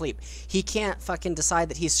change his leap. He can't fucking decide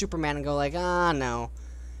that he's Superman and go like, no.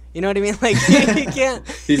 You know what I mean? Like he can't.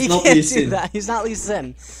 he can't do that. He's not Lee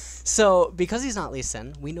Sin. So because he's not Lee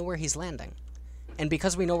Sin, we know where he's landing, and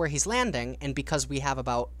because we know where he's landing, and because we have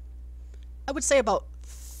about, I would say about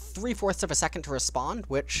 3/4 of a second to respond,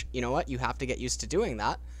 which, you know what, you have to get used to doing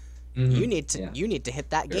that. Mm-hmm. You need to hit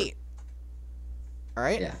that gate. All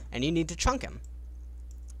right? Yeah. And you need to chunk him.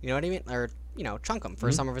 You know what I mean? Or, chunk him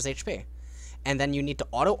for some of his HP. And then you need to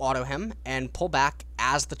auto him and pull back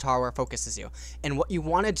as the tower focuses you. And what you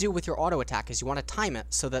want to do with your auto attack is you want to time it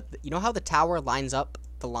so that, you know how the tower lines up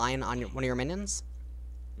the line on one of your minions?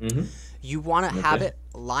 Mm-hmm. You want to have it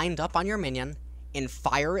lined up on your minion and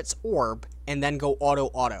fire its orb and then go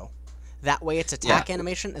auto. That way its attack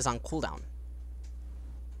animation is on cooldown.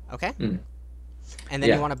 Okay? Mm. And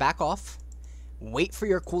then you want to back off, wait for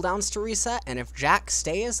your cooldowns to reset, and if Jack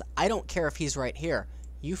stays, I don't care if he's right here.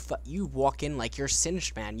 You walk in like you're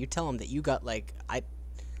singed, man. You tell him that you got like, I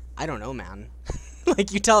don't know, man.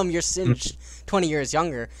 Like you tell him you're singed 20 years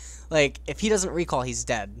younger. Like if he doesn't recall, he's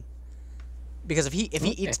dead. Because if he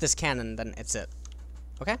eats this cannon, then it's it.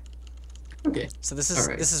 Okay? Okay. So this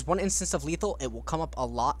is one instance of lethal. It will come up a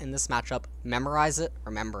lot in this matchup. Memorize it,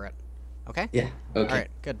 remember it. Okay? Yeah. Okay. All right,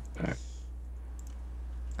 good. All right.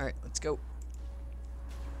 All right, let's go.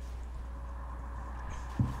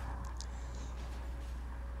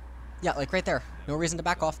 Yeah, like right there. No reason to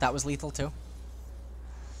back off. That was lethal too.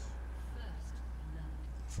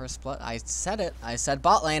 First blood. I said it. I said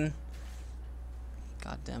bot lane.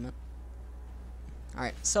 God damn it.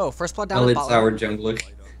 Alright, so first blood down in bot lane. Well, it's our jungler.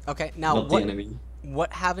 Okay, now not the enemy.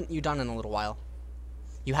 What haven't you done in a little while?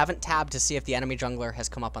 You haven't tabbed to see if the enemy jungler has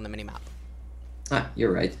come up on the minimap. Ah,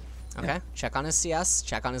 you're right. Okay, yeah. Check on his CS,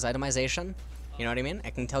 check on his itemization. You know what I mean?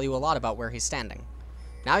 It can tell you a lot about where he's standing.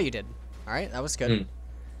 Now you did. Alright, that was good. Mm.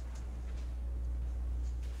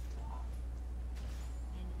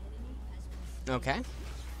 Okay.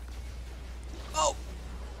 Oh!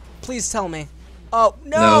 Please tell me. Oh,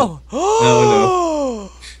 no!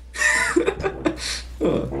 No.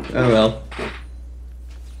 Oh well.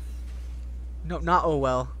 No, not oh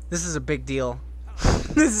well. This is a big deal.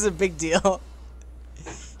 This is a big deal.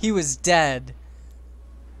 He was dead.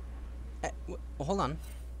 Hold on.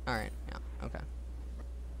 Alright, yeah, okay.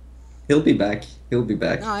 He'll be back. He'll be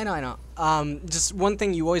back. No, I know. Just one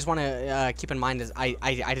thing you always want to keep in mind is I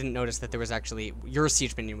didn't notice that there was actually your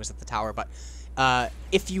siege minion was at the tower, but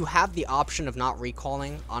if you have the option of not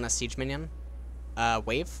recalling on a siege minion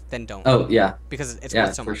wave, then don't. Oh yeah. Because it's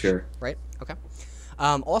worth so much. For sure. Right? Okay.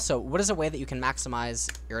 Also, what is a way that you can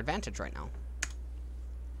maximize your advantage right now?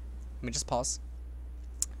 Let me just pause.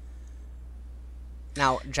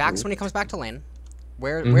 Now, Jax, when he comes back to lane,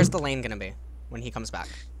 where's the lane gonna be when he comes back?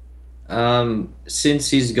 Since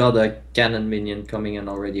he's got a cannon minion coming in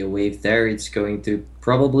already, a wave there, it's going to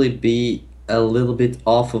probably be a little bit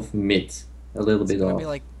off of mid. A little bit off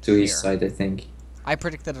like to his side, I think. I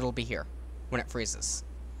predict that it'll be here when it freezes.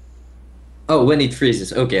 Oh, when it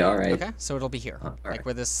freezes. Okay, all right. Okay, so it'll be here, like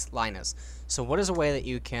where this line is. So what is a way that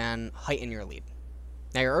you can heighten your lead?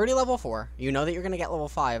 Now you're already level 4. You know that you're going to get level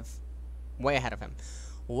 5 way ahead of him.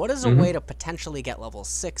 What is a way to potentially get level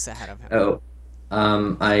 6 ahead of him? Oh,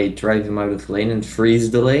 I drive him out of the lane and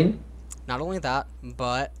freeze the lane. Not only that,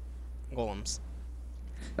 but golems.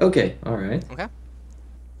 Okay, all right. Okay.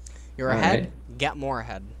 You're ahead. Get more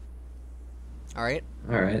ahead. All right.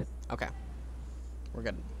 All right. Okay. We're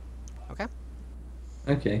good. Okay.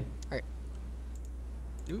 Okay. All right.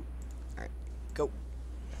 Ooh. All right. Go.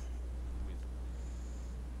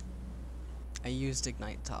 I used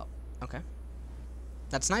ignite top. Okay.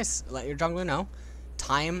 That's nice. Let your jungler know.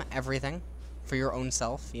 Time everything for your own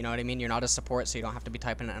self. You know what I mean? You're not a support, so you don't have to be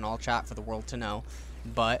typing it in all chat for the world to know.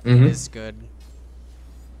 But it is good.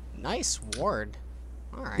 Nice ward.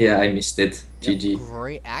 All right. Yeah, I missed it. GG.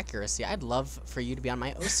 Great accuracy. I'd love for you to be on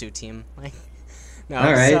my Osu team. Like, no.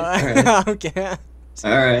 All right. So, all right. okay.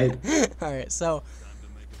 All right. All right. So. All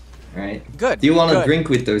right. Good. Do you want to drink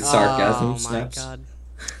with those sarcasm snaps? Oh my god.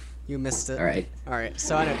 You missed it. All right. All right.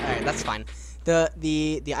 So all right, that's fine.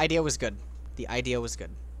 The idea was good. The idea was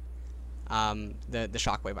good. The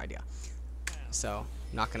shockwave idea. So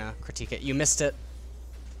I'm not gonna critique it. You missed it.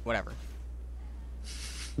 Whatever.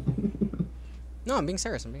 No, I'm being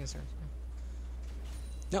serious. I'm being serious.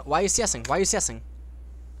 No, why are you CSing? Why are you CSing?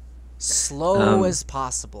 Slow as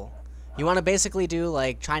possible. You want to basically do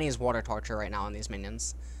like Chinese water torture right now on these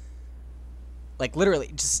minions. Like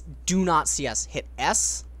literally, just do not CS. Hit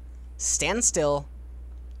S, stand still,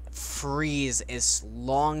 freeze as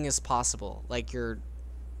long as possible. Like you're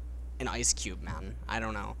an ice cube, man. I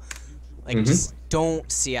don't know. Like just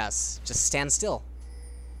don't CS. Just stand still.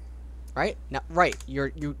 Right? Now, right.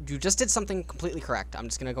 You just did something completely correct. I'm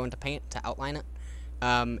just gonna go into paint to outline it.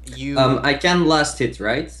 I can last hit,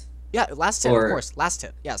 right? Yeah, last hit, of course. Last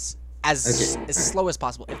hit, yes. As slow as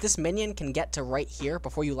possible. If this minion can get to right here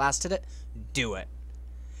before you last hit it, do it.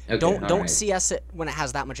 Okay, don't CS it when it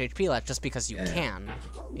has that much HP left just because you can.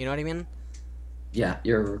 You know what I mean? Yeah,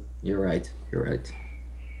 you're right. You're right.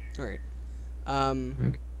 All right.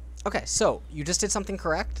 Okay, so you just did something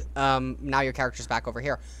correct. Now your character's back over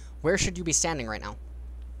here. Where should you be standing right now?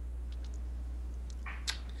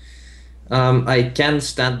 I can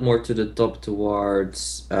stand more to the top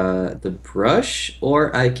towards the brush,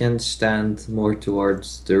 or I can stand more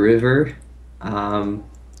towards the river.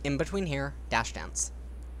 In between here, dash dance.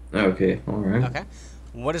 Okay, alright. Okay.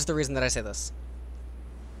 What is the reason that I say this?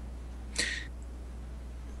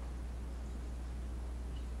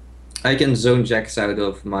 I can zone Jayce out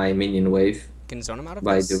of my minion wave. You can zone him out of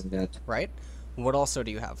by this? doing that. Right. What also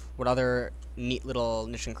do you have? What other neat little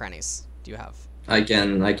niche and crannies do you have? I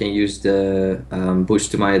can use the bush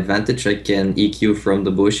to my advantage. I can EQ from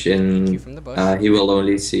the bush, and EQ from the bush. He will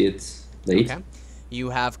only see it late. Okay. You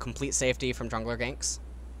have complete safety from jungler ganks.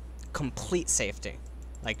 Complete safety.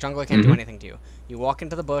 Like jungler can't do anything to you. You walk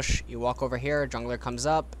into the bush. You walk over here. Jungler comes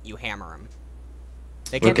up. You hammer him.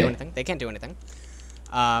 They can't do anything. They can't do anything.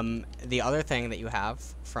 The other thing that you have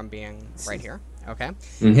from being right here, okay,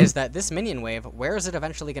 is that this minion wave, where is it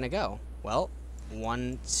eventually going to go? Well,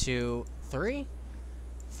 1, 2, 3,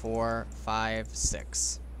 4, 5,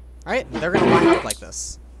 6. All right, they're going to line up like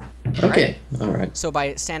this. Okay, all right. So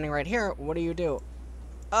by standing right here, what do?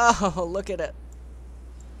 Oh, look at it.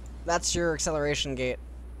 That's your acceleration gate.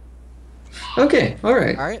 Okay, all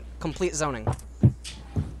right. All right, complete zoning.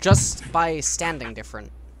 Just by standing different.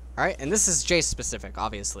 All right, and this is Jayce specific,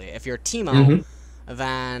 obviously. If you're Teemo,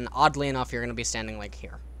 then oddly enough, you're going to be standing like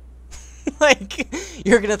here. Like,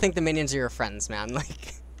 you're going to think the minions are your friends, man.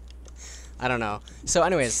 Like, I don't know. So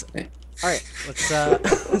anyways, all right,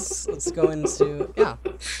 let's go into, yeah.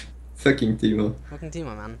 Fucking Teemo. Fucking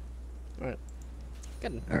Teemo, man. All right.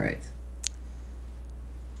 Good. All right.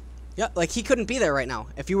 Yeah, like, he couldn't be there right now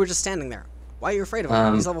if you were just standing there. Why are you afraid of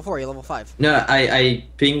him? He's level 4, you're level 5. No, I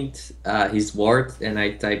pinged his ward and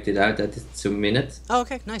I typed it out that it's a minute. Oh,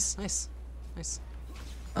 okay, nice.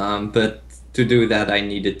 But to do that, I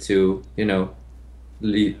needed to, you know,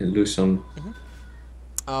 lose some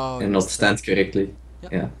and not stand correctly.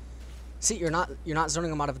 Yep. Yeah. See, you're not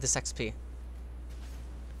zoning him out of this XP.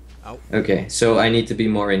 Oh. Okay, so I need to be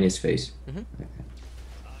more in his face. Okay.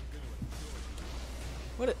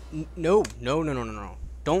 What? No.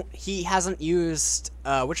 Don't. He hasn't used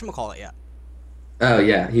whatchamacallit yet. Oh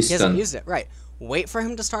yeah, he hasn't used it. Right. Wait for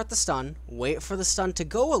him to start the stun. Wait for the stun to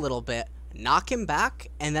go a little bit. Knock him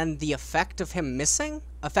back, and then the effect of him missing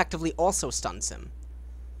effectively also stuns him.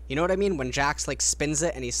 You know what I mean? When Jax like spins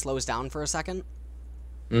it and he slows down for a second.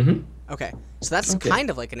 Okay. So that's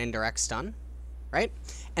kind of like an indirect stun. right?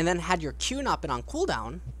 And then had your Q not been on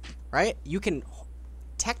cooldown, right, you can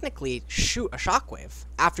technically shoot a shockwave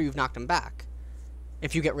after you've knocked him back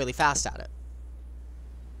if you get really fast at it.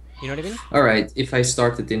 You know what I mean? All right. If I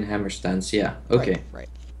started in hammer stance, yeah. Okay. Right.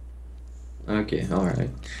 Okay. All right.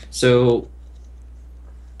 So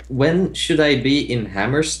when should I be in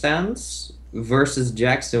hammer stance versus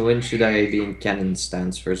Jayce, and when should I be in cannon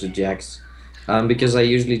stance versus Jayce? Because I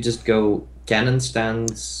usually just go cannon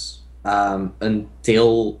stance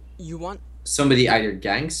until somebody either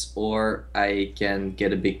ganks or I can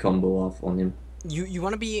get a big combo off on him. You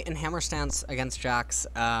want to be in hammer stance against Jayce,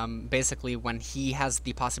 basically when he has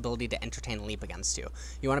the possibility to entertain leap against you.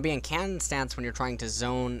 You want to be in cannon stance when you're trying to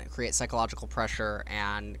zone, create psychological pressure,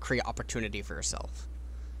 and create opportunity for yourself.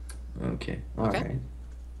 Okay. All right.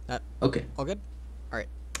 Okay. All good? All right.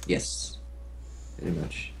 Yes. Pretty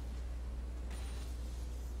much.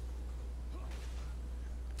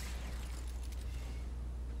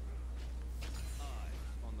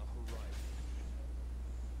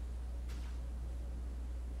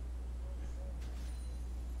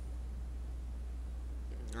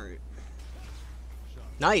 All right.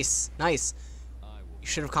 Nice. Nice. You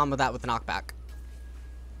should have comboed that with the knockback.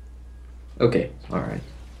 Okay. All right.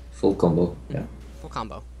 Full combo. Yeah. Full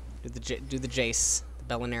combo. Do the Jayce, the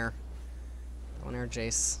Bellinaire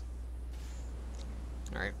Jayce.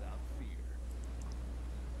 All right.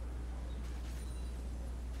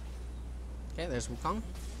 Okay, there's Wukong.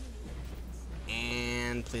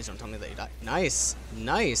 And please don't tell me that you die. Nice,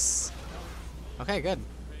 nice. Okay, good.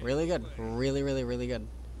 Really good. Really, really, really good.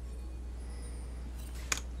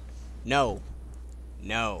 No.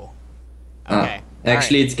 No. Okay.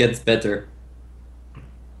 Actually, it gets better.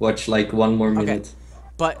 Watch like one more minute. Okay.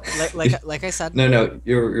 But like I said. No,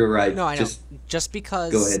 you're right. No, I know. Just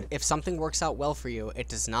because go ahead. If something works out well for you, it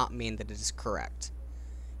does not mean that it is correct.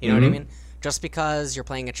 You know what I mean? Just because you're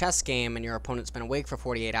playing a chess game and your opponent's been awake for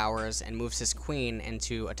 48 hours and moves his queen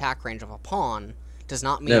into attack range of a pawn does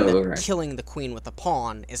not mean that killing the queen with a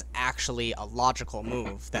pawn is actually a logical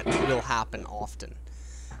move that will happen often.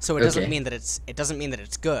 So it doesn't mean that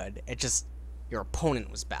it's good. It just your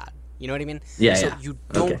opponent was bad. You know what I mean? Yeah. So you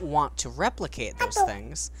don't want to replicate those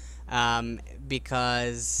things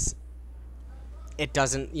because it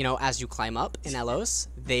doesn't, you know, as you climb up in LOs,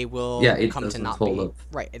 they will come to not be up.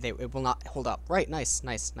 Right. It will not hold up. Right. Nice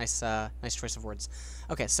choice of words.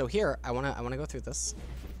 Okay, so here I wanna go through this.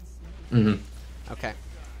 Okay.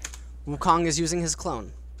 Wukong is using his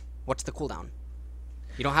clone. What's the cooldown?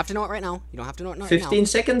 You don't have to know it right now. 15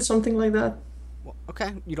 seconds, something like that. Well,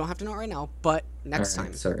 okay, you don't have to know it right now, but next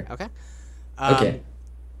time. Sorry. Okay. Okay.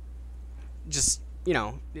 Just, you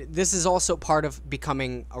know, this is also part of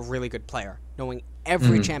becoming a really good player. Knowing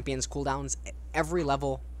every champion's cooldowns at every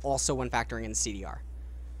level, also when factoring in CDR.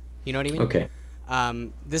 You know what I mean? Okay.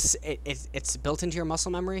 It's built into your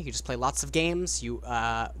muscle memory. You just play lots of games.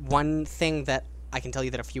 One thing that I can tell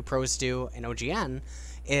you that a few pros do in OGN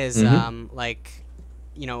is like,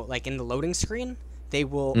 you know, like in the loading screen, they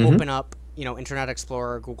will open up, you know, Internet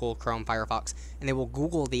Explorer, Google, Chrome, Firefox, and they will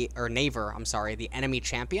Google Naver, the enemy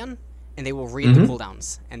champion, and they will read the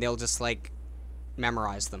cooldowns, and they'll just like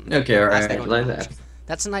memorize them. Okay, all right, like that.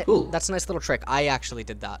 That's a nice little trick. I actually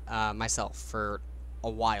did that myself for a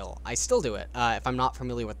while. I still do it if I'm not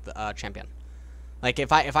familiar with the champion. Like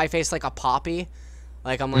if I face like a Poppy,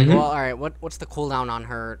 like I'm like, well, all right, what's the cooldown on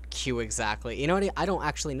her Q exactly? You know what I don't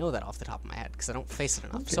actually know that off the top of my head because I don't face it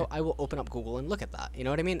enough. So I will open up Google and look at that. You know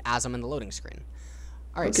what I mean? As I'm in the loading screen.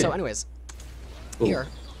 All right. So anyways, here,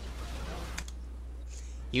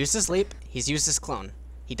 used his leap. He's used his clone.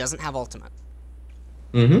 He doesn't have ultimate.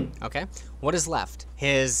 Okay. What is left?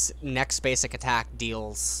 His next basic attack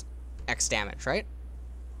deals X damage, right?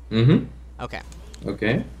 Okay.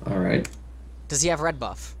 Okay. All right. Does he have red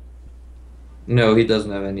buff? No, he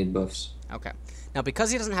doesn't have any buffs. Okay. Now,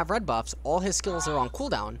 because he doesn't have red buffs, all his skills are on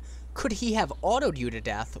cooldown. Could he have autoed you to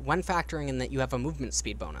death when factoring in that you have a movement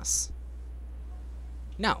speed bonus?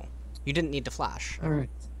 No. You didn't need to flash. All right.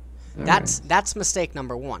 That's mistake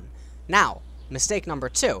number one. Now, mistake number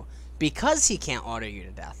two. Because he can't auto you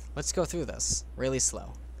to death, let's go through this really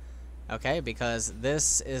slow. Okay? Because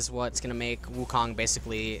this is what's going to make Wukong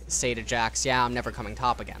basically say to Jayce, yeah, I'm never coming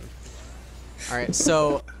top again. Alright,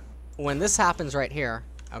 so when this happens right here,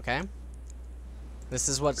 okay? This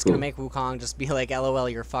is what's going to make Wukong just be like, LOL,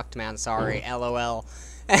 you're fucked, man. Sorry, LOL.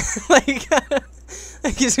 Like, I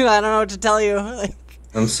don't know what to tell you. Like,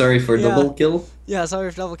 I'm sorry for double kill? Yeah, sorry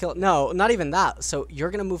for double kill. No, not even that. So you're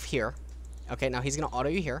going to move here. Okay, now he's going to auto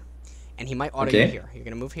you here. And he might auto you here. You're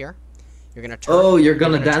going to move here. You're going to turn. Oh, you're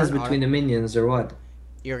going to dance between the minions or what?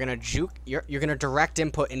 You're gonna juke. You're gonna direct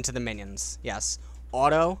input into the minions. Yes.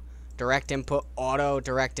 Auto, direct input, auto,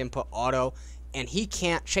 direct input, auto, and he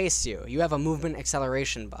can't chase you. You have a movement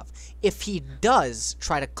acceleration buff. If he does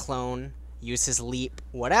try to clone, use his leap,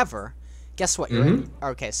 whatever, guess what? You're in.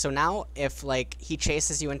 Okay, so now if like he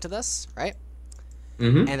chases you into this, right?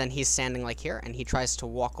 And then he's standing like here, and he tries to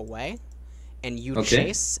walk away, and you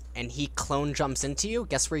chase, and he clone jumps into you.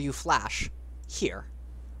 Guess where you flash? Here.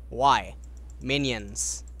 Why?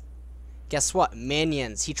 Minions. Guess what?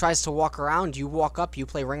 Minions. He tries to walk around, you walk up, you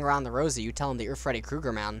play Ring Around the Rosie, you tell him that you're Freddy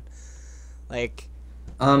Krueger, man. Like...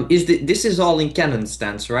 this is all in cannon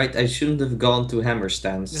stance, right? I shouldn't have gone to hammer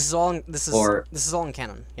stance. This is all in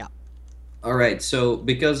cannon, yeah. Alright, so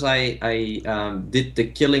because I did the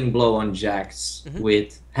killing blow on Jax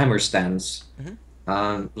with hammer stance,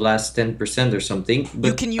 last 10% or something. But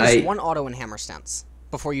you can use one auto in hammer stance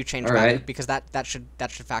before you change back, because that should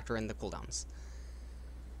factor in the cooldowns.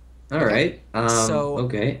 Alright.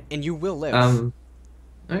 Okay. And you will live.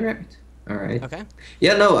 Alright. Alright. Okay.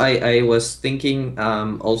 Yeah, no, I was thinking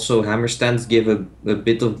also hammer stance give a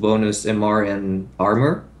bit of bonus MR and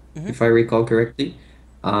armor, if I recall correctly.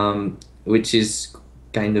 Which is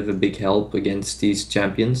kind of a big help against these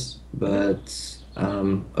champions. But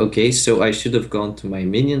okay, so I should have gone to my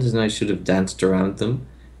minions and I should have danced around them.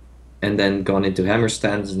 And then gone into hammer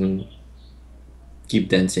stance and keep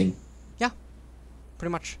dancing. Yeah,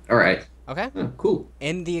 pretty much. Alright. Okay. Oh, cool.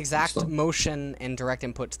 In the exact motion and direct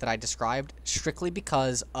inputs that I described, strictly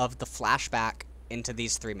because of the flashback into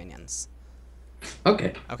these 3 minions.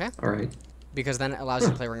 Okay. Okay? Alright. Because then it allows you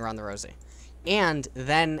to play Ring Around the Rosie. And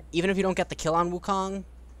then, even if you don't get the kill on Wukong,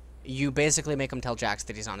 you basically make him tell Jax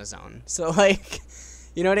that he's on his own. So, like,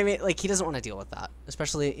 you know what I mean? Like, he doesn't want to deal with that.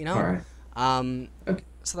 Especially, you know? Alright. Okay.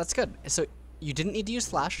 So that's good. So, you didn't need to use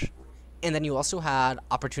Flash, and then you also had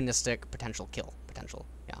opportunistic kill potential.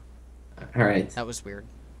 Yeah. Alright. That was weird.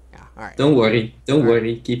 Yeah, alright. Don't worry. Don't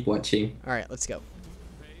worry. Keep watching. Alright, let's go.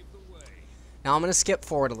 Now, I'm going to skip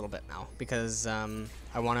forward a little bit now, because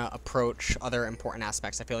I want to approach other important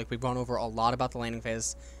aspects. I feel like we've gone over a lot about the laning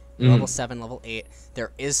phase. Level 7, level 8.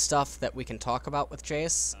 There is stuff that we can talk about with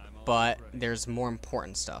Jayce, but there's more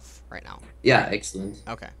important stuff right now. Yeah, excellent.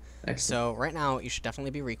 Okay. Excellent. So, right now, you should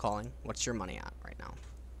definitely be recalling. What's your money at right now?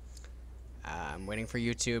 I'm waiting for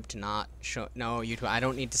YouTube to not show... No, YouTube, I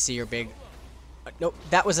don't need to see your big... no,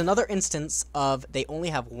 that was another instance of they only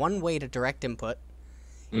have one way to direct input,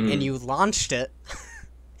 and you launched it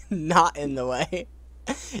not in the way.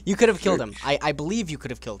 You could have killed him. I believe you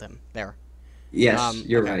could have killed him there. Yes,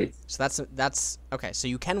 you're right. So that's okay. So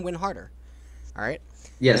you can win harder. All right.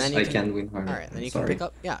 Yes, I can win harder. All right. Then you can pick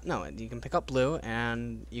up. Yeah, no, you can pick up blue,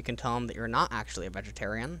 and you can tell him that you're not actually a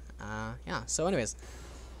vegetarian. Yeah. So, anyways,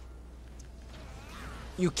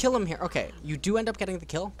 you kill him here. Okay, you do end up getting the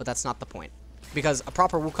kill, but that's not the point. Because a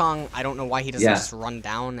proper Wukong, I don't know why he doesn't just run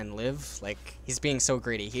down and live. Like, he's being so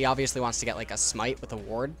greedy. He obviously wants to get, like, a smite with a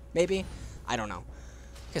ward, maybe? I don't know.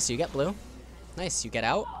 Okay, so you get blue. Nice, you get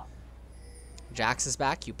out. Jax is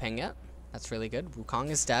back, you ping it. That's really good. Wukong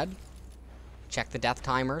is dead. Check the death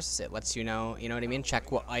timers. It lets you know what I mean? Check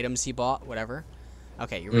what items he bought, whatever.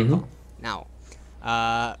 Okay, you recall. Now,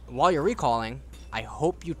 while you're recalling, I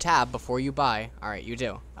hope you tab before you buy. Alright, you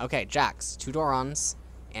do. Okay, Jax, 2 Dorons,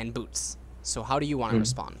 and boots. So how do you want to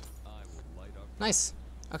respond? Nice.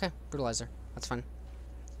 Okay, brutalizer. That's fine.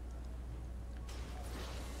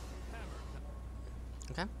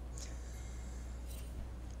 Okay.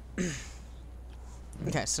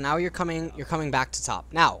 Okay, so now you're coming back to top.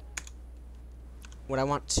 Now, what I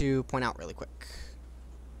want to point out really quick.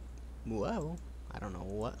 Whoa. I don't know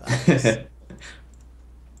what that is.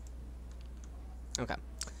 Okay.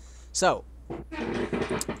 So,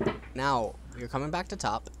 now you're coming back to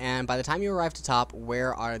top, and by the time you arrive to top,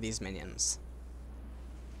 where are these minions?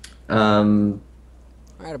 Right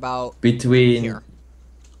about between here.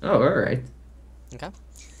 Oh, alright. Okay.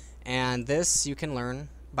 And this you can learn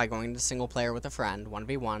by going to single player with a friend,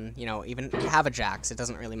 1v1, you know, even have a Jax, it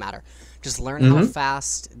doesn't really matter. Just learn how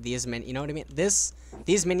fast these you know what I mean? These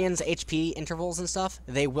minions, HP intervals and stuff,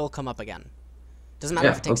 they will come up again. Doesn't matter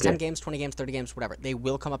if it takes 10 games, 20 games, 30 games, whatever. They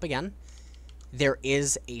will come up again. There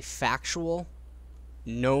is a factual,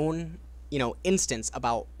 known, you know, instance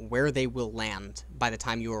about where they will land by the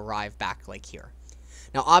time you arrive back, like here.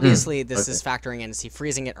 Now, obviously, this is factoring in, is he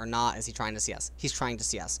freezing it or not? Is he trying to CS? He's trying to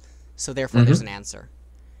CS. So, therefore, there's an answer.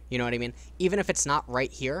 You know what I mean? Even if it's not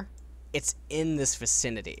right here, it's in this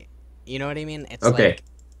vicinity. You know what I mean? It's like,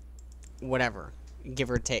 whatever,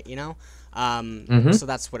 give or take, you know? So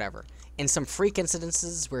that's whatever. In some freak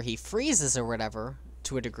incidences where he freezes or whatever,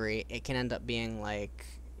 to a degree, it can end up being like,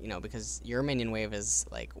 you know, because your minion wave is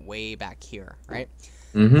like way back here, right?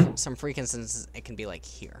 Mm-hmm. Some freak instances it can be like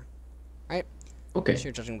here, right? Okay. So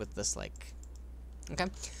you're judging with this like, okay.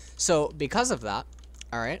 So because of that,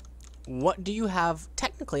 all right, what do you have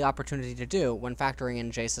technically opportunity to do when factoring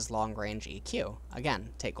in Jayce's long range EQ? Again,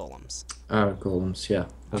 take golems. Golems, yeah.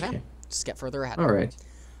 Okay. Just get further ahead. All right.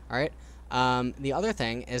 All right. The other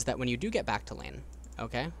thing is that when you do get back to lane,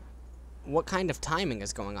 okay, what kind of timing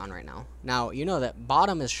is going on right now? Now, you know that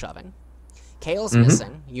bottom is shoving. Kale's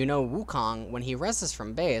missing. You know Wukong, when he reses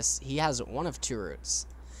from base, he has one of two routes.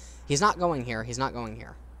 He's not going here. He's not going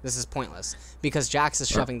here. This is pointless because Jax is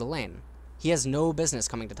shoving the lane. He has no business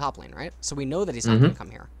coming to top lane, right? So we know that he's not going to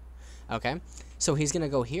come here. Okay? So he's going to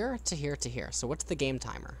go here to here to here. So what's the game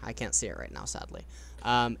timer? I can't see it right now, sadly.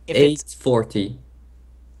 If 8:40.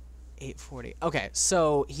 8:40. Okay,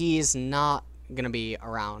 so he's not going to be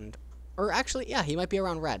around... Or actually, yeah, he might be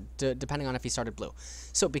around red, depending on if he started blue.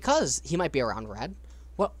 So because he might be around red,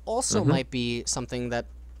 what also might be something that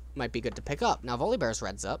might be good to pick up. Now, Volibear's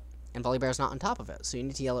red's up, and Volibear's not on top of it, so you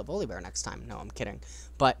need to yell at Volibear next time. No, I'm kidding.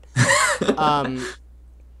 But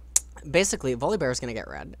basically, Volibear is going to get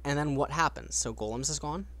red, and then what happens? So Golems is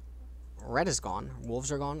gone, red is gone,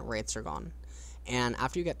 wolves are gone, wraiths are gone. And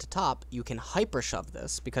after you get to top, you can hyper shove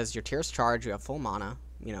this, because your tears charge, you have full mana,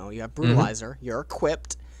 you know, you have Brutalizer, you're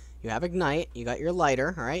equipped, you have Ignite, you got your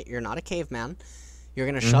lighter, all right? You're not a caveman. You're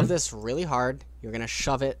going to shove this really hard. You're going to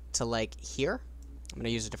shove it to, like, here. I'm going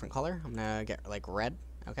to use a different color. I'm going to get, like, red.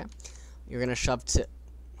 Okay. You're going to shove to...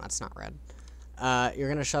 That's not red. You're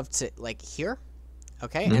going to shove to, like, here.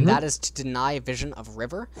 Okay. And that is to deny vision of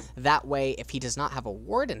river. That way, if he does not have a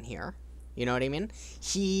ward in here, you know what I mean?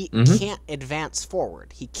 He can't advance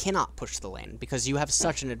forward. He cannot push the lane because you have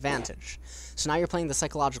such an advantage. So now you're playing the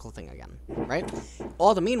psychological thing again, right?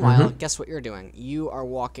 All the meanwhile, guess what you're doing? You are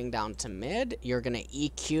walking down to mid. You're going to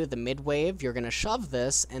EQ the mid wave. You're going to shove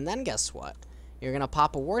this. And then guess what? You're going to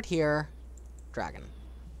pop a ward here. Dragon.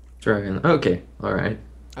 Dragon. Okay. All right.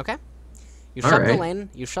 Okay. You shoved the lane.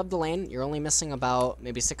 You shoved the lane. You're only missing about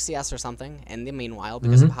maybe 6 CS or something in the meanwhile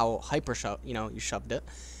because of how hyper you shoved it.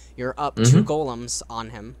 You're up 2 golems on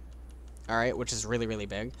him, all right, which is really, really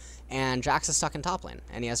big. And Jax is stuck in top lane,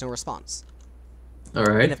 and he has no response. All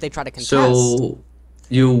right. And if they try to contest... So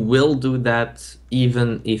you will do that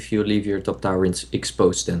even if you leave your top tower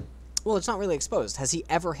exposed then? Well, it's not really exposed. Has he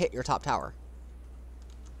ever hit your top tower?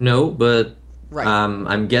 No, but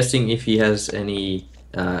I'm guessing if he has any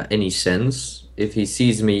sense, if he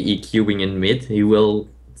sees me EQing in mid, he will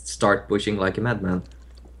start pushing like a madman.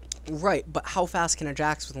 Right, but how fast can a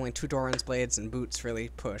Jax with only 2 Doran's blades and boots really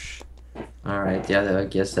push? Alright, yeah, I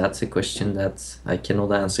guess that's a question that I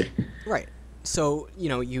cannot answer. Right. So, you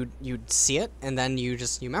know, you'd see it, and then you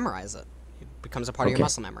memorize it. It becomes a part of your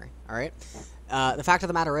muscle memory, alright? The fact of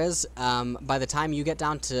the matter is, by the time you get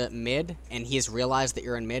down to mid, and he's realized that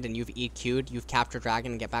you're in mid, and you've EQ'd, you've captured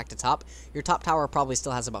dragon, and get back to top, your top tower probably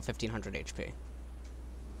still has about 1500 HP.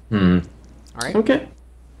 Alright? Okay.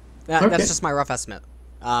 That's just my rough estimate.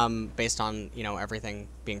 Based on, you know, everything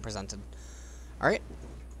being presented. Alright?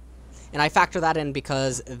 And I factor that in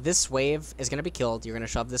because this wave is going to be killed. You're going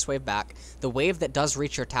to shove this wave back. The wave that does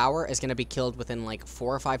reach your tower is going to be killed within, like,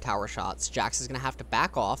 4 or 5 tower shots. Jax is going to have to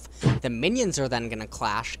back off. The minions are then going to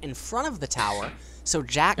clash in front of the tower, so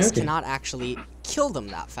Jax cannot actually kill them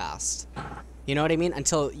that fast. You know what I mean?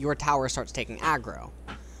 Until your tower starts taking aggro.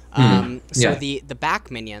 So the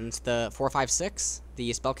back minions, the 4, 5, 6, the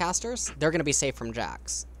spellcasters, they're going to be safe from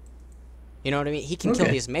Jax. You know what I mean? He can kill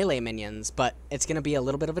these melee minions, but it's going to be a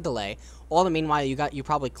little bit of a delay. All the meanwhile, you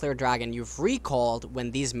probably cleared dragon. You've recalled when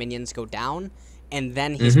these minions go down, and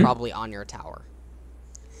then he's probably on your tower.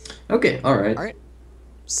 Okay, all right. All right.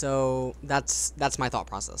 So that's my thought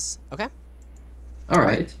process. Okay? All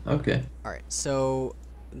right. Okay. All right. So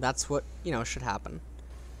that's what, you know, should happen.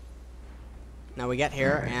 Now we get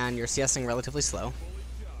here, and you're CSing relatively slow.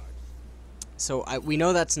 So we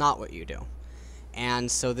know that's not what you do.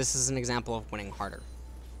 And so this is an example of winning harder.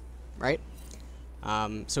 Right?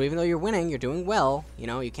 So even though you're winning, you're doing well, you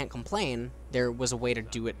know, you can't complain, there was a way to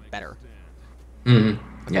do it better. Okay?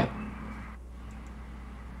 Yeah.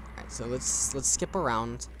 Alright, so let's skip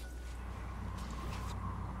around.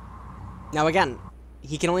 Now again,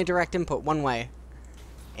 he can only direct input one way.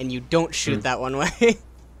 And you don't shoot that one way.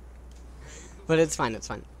 But it's fine, it's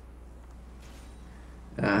fine.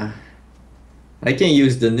 I can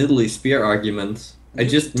use the Nidalee Spear argument. I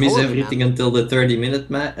just miss everything until the 30-minute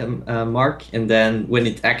mark, and then when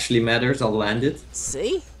it actually matters, I'll land it.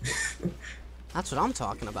 See? That's what I'm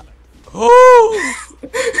talking about. Oh!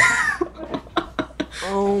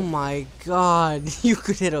 Oh my god, you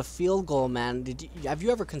could hit a field goal, man. Have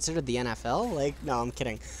you ever considered the NFL? Like, no, I'm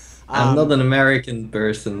kidding. I'm not an American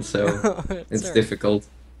person, so it's Sorry. difficult.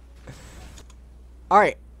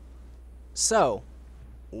 Alright, so,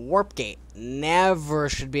 warp gate never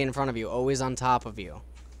should be in front of you, always on top of you.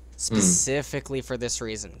 Specifically for this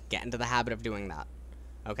reason. Get into the habit of doing that.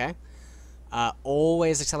 Okay?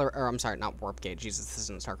 Always accelerate, or I'm sorry, not warp gate. Jesus, this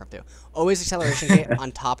isn't StarCraft 2. Always acceleration gate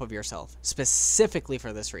on top of yourself, specifically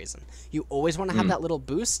for this reason. You always want to have that little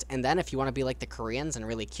boost, and then if you want to be like the Koreans and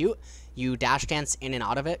really cute, you dash dance in and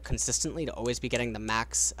out of it consistently to always be getting the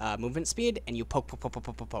max movement speed, and you poke, poke, poke, poke,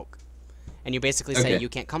 poke, poke, poke. And you basically say, you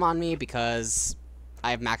can't come on me because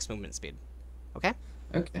I have max movement speed. Okay?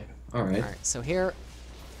 Okay. Alright. Alright, so here,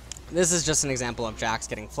 this is just an example of Jax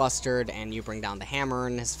getting flustered, and you bring down the hammer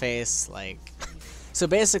in his face, like... So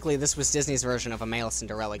basically, this was Disney's version of a male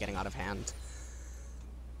Cinderella getting out of hand.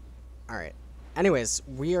 Alright. Anyways,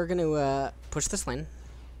 we are gonna, push this lane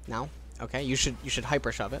now. Okay, you should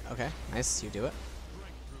hyper shove it. Okay, nice, you do it.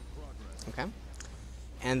 Okay.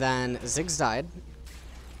 And then Ziggs died.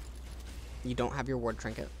 You don't have your ward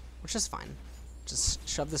trinket, which is fine. Just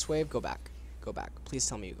shove this wave, go back. Go back. Please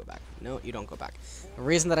tell me you go back. No, you don't go back. The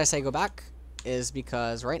reason that I say go back is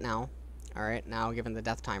because right now, alright, now given the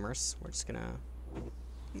death timers, we're just gonna...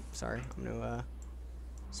 Sorry, I'm gonna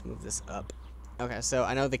just move this up. Okay, so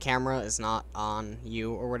I know the camera is not on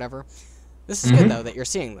you or whatever. This is good, though, that you're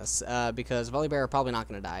seeing this, because Volibear probably not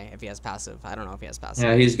gonna die if he has passive. I don't know if he has passive.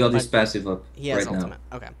 Yeah, he's got his passive up He has right ultimate.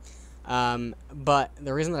 now. Okay. But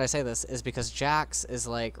the reason that I say this is because Jax is,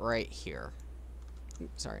 like, right here.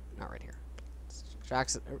 Sorry, not right here.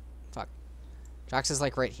 Jax is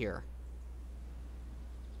like right here.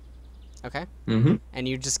 Okay? And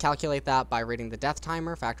you just calculate that by reading the death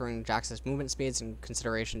timer, factoring Jax's movement speeds in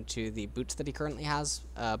consideration to the boots that he currently has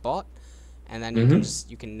bought, and then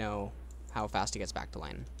you can know how fast he gets back to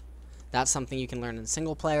lane. That's something you can learn in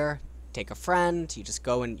single player. Take a friend, you just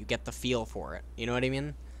go and you get the feel for it. You know what I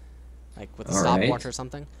mean? Like with a stopwatch or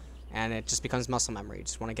something. And it just becomes muscle memory. You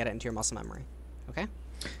just want to get it into your muscle memory. Okay?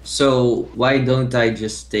 So why don't I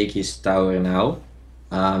just take his tower now,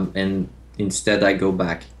 and instead I go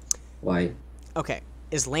back? Why? Okay.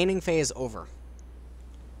 Is laning phase over?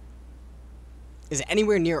 Is it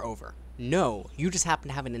anywhere near over? No. You just happen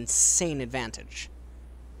to have an insane advantage.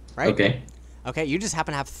 Right? Okay. Okay, you just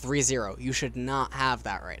happen to have 3-0. You should not have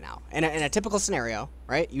that right now. In a typical scenario,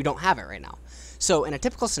 right, you don't have it right now. So in a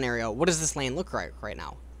typical scenario, what does this lane look like right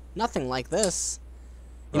now? Nothing like this.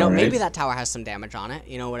 You know, maybe that tower has some damage on it,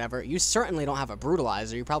 you know, whatever. You certainly don't have a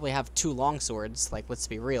brutalizer. You probably have 2 longswords, like, let's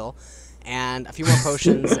be real, and a few more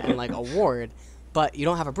potions and, like, a ward, but you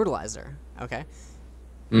don't have a brutalizer, okay?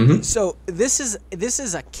 So this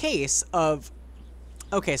is a case of...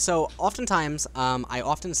 Okay, so oftentimes, I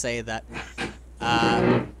often say that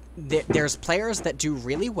there's players that do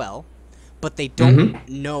really well, but they don't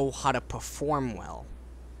know how to perform well.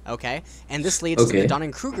 Okay? And this leads to the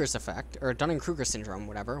Dunning-Kruger's effect, or Dunning-Kruger syndrome,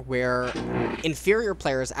 whatever, where inferior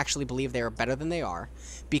players actually believe they are better than they are,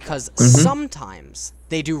 because sometimes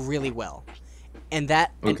they do really well. And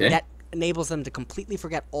that enables them to completely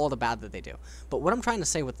forget all the bad that they do. But what I'm trying to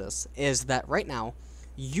say with this is that right now,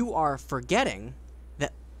 you are forgetting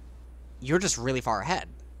that you're just really far ahead.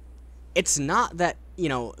 It's not that, you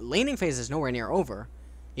know, laning phase is nowhere near over.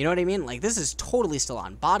 You know what I mean? Like, this is totally still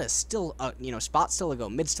on. Bot is still, you know, spot still a go,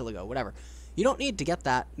 mid still a go, whatever. You don't need to get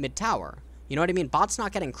that mid tower. You know what I mean? Bot's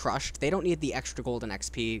not getting crushed. They don't need the extra golden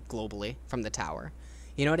XP globally from the tower.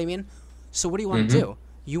 You know what I mean? So what do you want to do?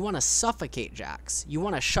 You want to suffocate Jax. You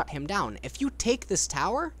want to shut him down. If you take this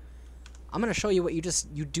tower, I'm going to show you what you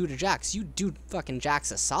do to Jax. You do fucking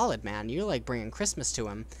Jax a solid, man. You're, like, bringing Christmas to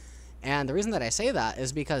him. And the reason that I say that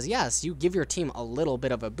is because, yes, you give your team a little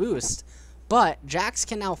bit of a boost, but Jax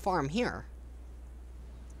can now farm here.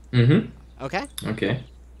 Okay? Okay.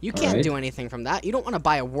 You can't do anything from that. You don't want to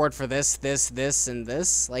buy a ward for this, and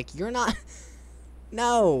this. Like, you're not...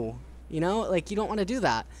 No. You know? Like, you don't want to do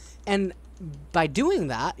that. And by doing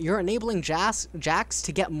that, you're enabling Jax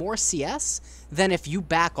to get more CS than if you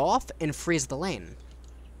back off and freeze the lane.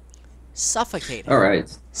 Suffocate him.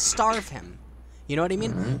 Alright. Starve him. You know what I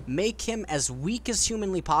mean? Make him as weak as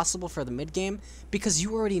humanly possible for the mid game, because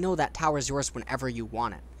you already know that tower is yours whenever you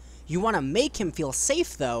want it. You want to make him feel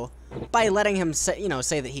safe, though, by letting him say, you know,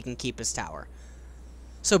 say that he can keep his tower.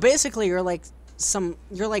 So basically, you're like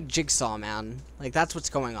Jigsaw, man. Like, that's what's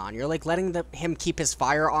going on. You're like letting him keep his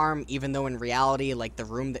firearm, even though in reality, like, the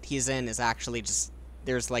room that he's in is actually just,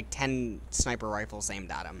 there's like 10 sniper rifles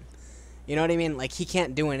aimed at him. You know what I mean? Like, he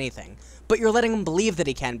can't do anything. But you're letting him believe that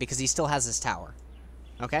he can because he still has his tower.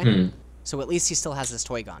 Okay? So at least he still has his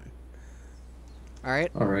toy gun. All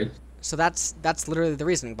right? All right. So that's literally the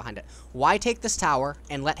reasoning behind it. Why take this tower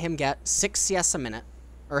and let him get 6 CS a minute,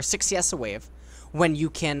 or 6 CS a wave, when you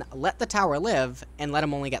can let the tower live and let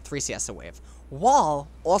him only get 3 CS a wave, while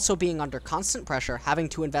also being under constant pressure, having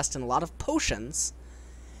to invest in a lot of potions,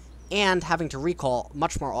 and having to recall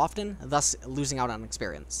much more often, thus losing out on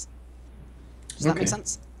experience. Does that make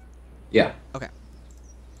sense? Yeah. Okay.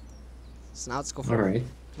 So now let's go forward. All right.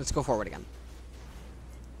 Let's go forward again.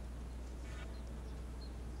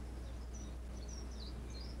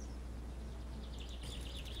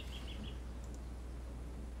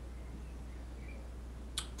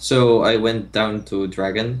 So I went down to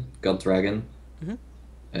Dragon, got Dragon, Mm-hmm.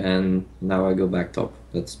 and now I go back top.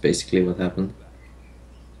 That's basically what happened.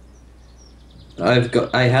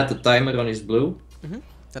 I had the timer on his blue. Mm-hmm.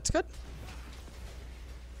 That's good.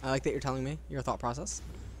 I like that you're telling me your thought process.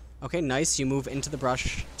 Okay, nice. You move into the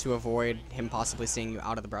brush to avoid him possibly seeing you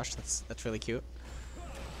out of the brush. That's really cute.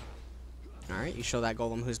 All right, you show that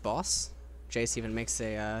golem who's boss. Jayce even makes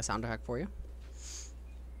a sound effect for you.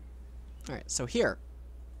 All right, so here.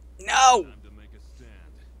 No!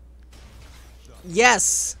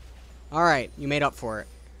 Yes! All right, you made up for it.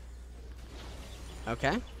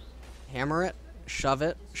 Okay. Hammer it. Shove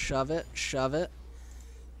it. Shove it. Shove it.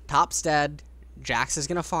 Top's dead. Jax is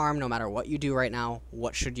going to farm no matter what you do right now.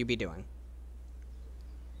 What should you be doing?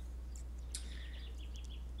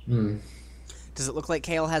 Does it look like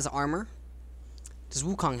Kayle has armor? Does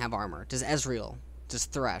Wukong have armor? Does Ezreal? Does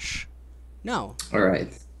Thresh? No.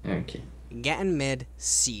 Alright. Okay. Get in mid,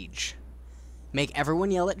 siege. Make everyone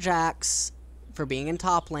yell at Jax for being in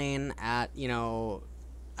top lane at, you know,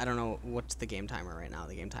 I don't know, what's the game timer right now?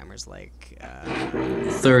 The game timer's like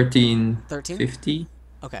 13:50.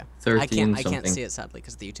 Okay. 13 I can't see it sadly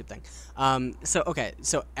because of the YouTube thing. So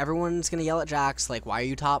everyone's gonna yell at Jax like, why are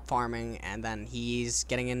you top farming? And then he's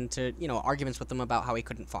getting into, you know, arguments with them about how he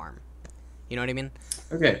couldn't farm. You know what I mean?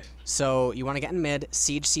 Okay. So you want to get in mid,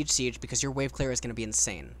 siege, siege, siege, because your wave clear is going to be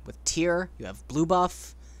insane. With tier, you have blue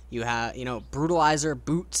buff, you have, you know, brutalizer,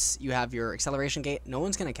 boots, you have your acceleration gate. No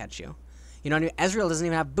one's going to catch you. You know what I mean? Ezreal doesn't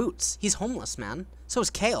even have boots. He's homeless, man. So is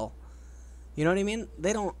Kayle. You know what I mean?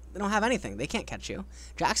 They don't have anything. They can't catch you.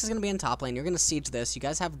 Jax is going to be in top lane. You're going to siege this. You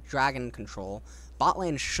guys have dragon control. Bot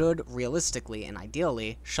lane should realistically and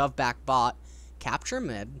ideally shove back bot, capture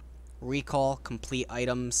mid, recall, complete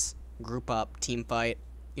items, group up, team fight.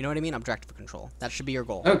 You know what I mean? Objective control. That should be your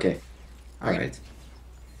goal. Okay. All right.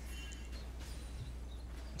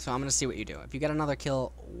 So I'm going to see what you do. If you get another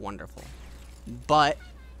kill, wonderful. But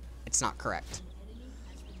it's not correct.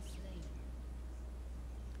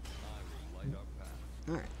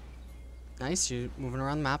 Alright. Nice. You're moving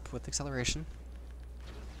around the map with acceleration.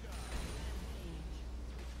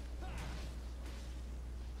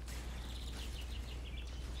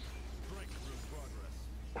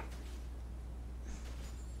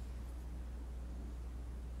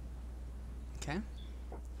 Okay.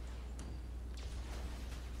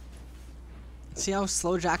 See how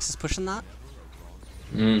slow Jax is pushing that?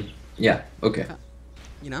 Yeah, okay.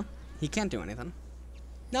 You know? He can't do anything.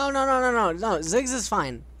 No, Ziggs is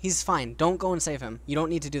fine. He's fine. Don't go and save him. You don't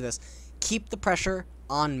need to do this. Keep the pressure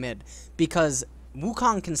on mid. Because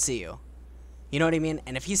Wukong can see you. You know what I mean?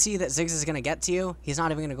 And if he sees that Ziggs is going to get to you, he's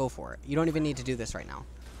not even going to go for it. You don't even need to do this right now.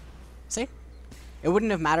 See? It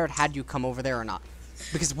wouldn't have mattered had you come over there or not.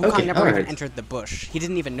 Because Wukong never even entered the bush. He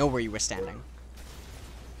didn't even know where you were standing.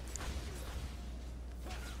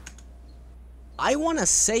 I want to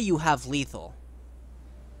say you have lethal.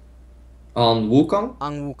 On Wukong?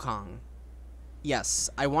 On Wukong. Yes,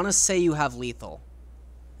 I want to say you have lethal.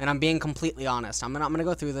 And I'm being completely honest. I'm gonna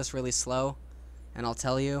go through this really slow, and I'll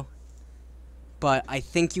tell you. But I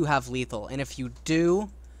think you have lethal. And if you do,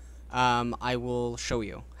 I will show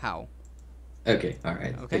you how. Okay,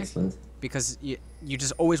 alright. Okay? Excellent. Because you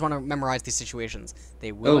just always want to memorize these situations.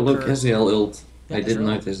 They will occur. Look, Ezreal ult. Yeah, I didn't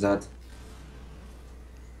notice that.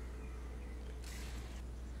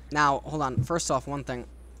 Now, hold on. First off, one thing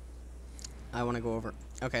I want to go over.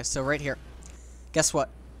 Okay, so right here. Guess what?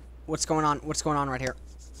 What's going on? What's going on right here?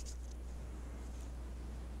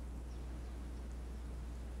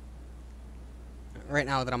 Right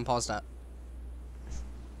now that I'm paused at.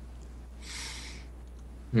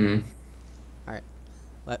 Alright.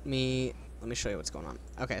 Let me show you what's going on.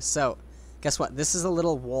 Okay, so guess what? This is a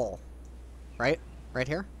little wall. Right? Right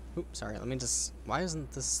here? Oops, sorry. Let me just... Why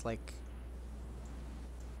isn't this like...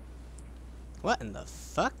 What in the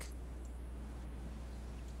fuck?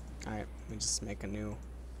 Alright, let me just make a new...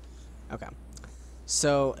 Okay.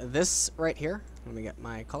 So, this right here, let me get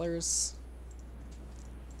my colors.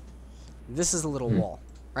 This is a little wall.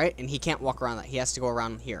 right? And he can't walk around that. He has to go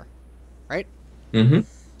around here, right? Mm-hmm.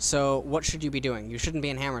 So what should you be doing? You shouldn't be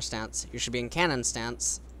in hammer stance. You should be in cannon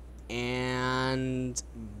stance. And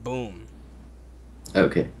boom.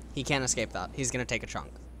 Okay. He can't escape that. He's going to take a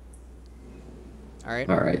chunk. All right?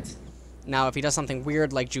 All right. Now, if he does something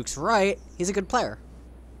weird like Juke's right, he's a good player.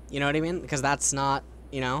 You know what I mean? Because that's not,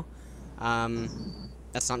 you know,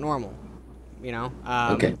 that's not normal. You know?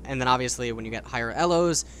 Okay. And then obviously when you get higher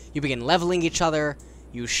LOs, you begin leveling each other.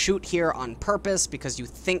 You shoot here on purpose because you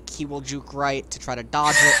think he will Juke right to try to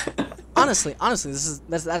dodge it. honestly,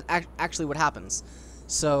 that's actually what happens.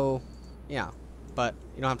 So, yeah. But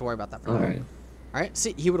you don't have to worry about that for now. Alright. Alright,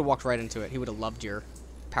 see, he would have walked right into it. He would have loved your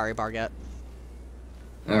parry barget.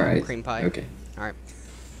 Alright. Cream pie. Okay. Alright.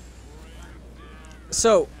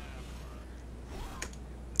 So,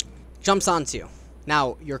 jumps onto you.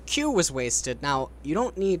 Now, your Q was wasted. Now, you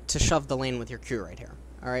don't need to shove the lane with your Q right here.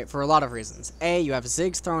 Alright, for a lot of reasons. A, you have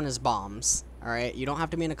Ziggs throwing his bombs. Alright, you don't have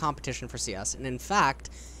to be in a competition for CS. And in fact,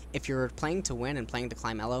 if you're playing to win and playing to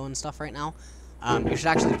climb elo and stuff right now, you should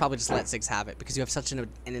actually probably just let Ziggs have it, because you have such an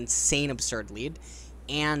insane, absurd lead.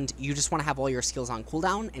 And you just want to have all your skills on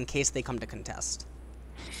cooldown in case they come to contest.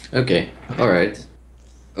 Okay. Alright.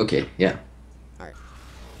 Okay, yeah. Alright.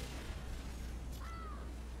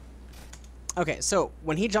 Okay, so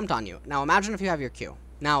when he jumped on you, now imagine if you have your Q.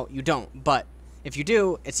 Now, you don't, but if you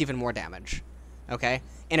do, it's even more damage. Okay?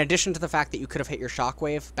 In addition to the fact that you could have hit your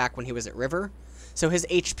shockwave back when he was at River. So his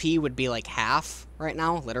HP would be like half right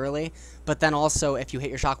now, literally. But then also, if you hit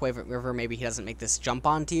your shockwave at River, maybe he doesn't make this jump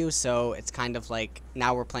onto you. So it's kind of like,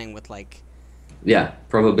 now we're playing with like... Yeah,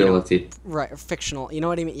 probability. You know, right, fictional, you know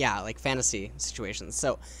what I mean? Yeah, like fantasy situations.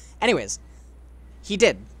 So, anyways, he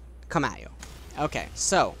did come at you. Okay,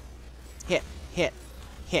 so, hit, hit,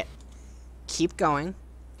 hit. Keep going.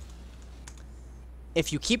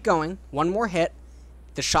 If you keep going, one more hit,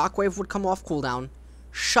 the shockwave would come off cooldown,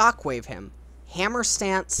 shockwave him, hammer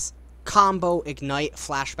stance, combo, ignite,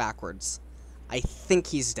 flash backwards. I think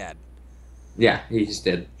he's dead. Yeah, he's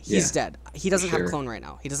dead. He's dead. He doesn't have clone right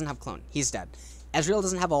now. He doesn't have clone. He's dead. Ezreal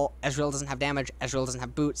doesn't have ult. Ezreal doesn't have damage. Ezreal doesn't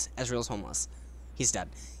have boots. Ezreal's homeless. He's dead.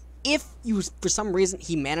 If you, for some reason,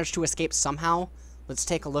 he managed to escape somehow, let's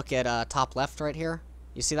take a look at top left right here.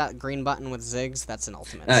 You see that green button with Ziggs? That's an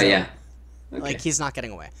ultimate. Oh, yeah. Okay. Like, he's not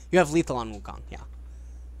getting away. You have lethal on Wukong, yeah.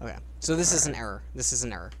 Okay. So this is an error. This is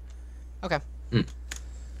an error. Okay. Hmm.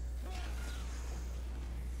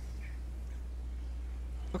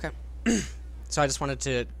 Okay. So I just wanted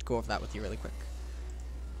to go over that with you really quick.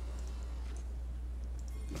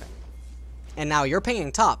 Okay. And now you're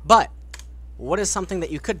pinging top, but what is something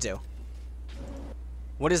that you could do?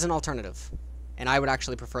 What is an alternative? And I would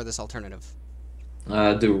actually prefer this alternative.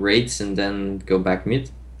 Do raids and then go back mid?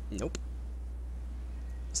 Nope.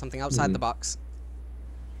 Something outside the box.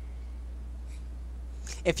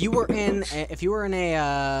 If you were in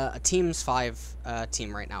a Teams 5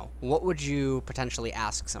 team right now, what would you potentially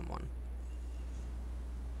ask someone?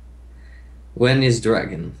 When is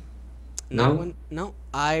Dragon? No.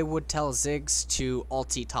 I would tell Ziggs to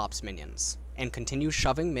ulti top's minions and continue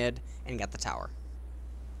shoving mid and get the tower.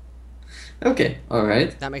 Okay,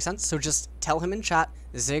 alright. That makes sense? So just tell him in chat,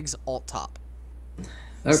 Ziggs ult top. Okay,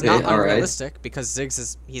 it's not unrealistic because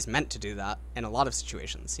Ziggs he's meant to do that in a lot of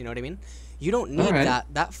situations. You know what I mean? You don't need that.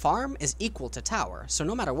 That farm is equal to tower, so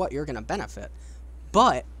no matter what, you're gonna benefit.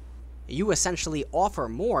 But you essentially offer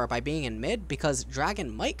more by being in mid because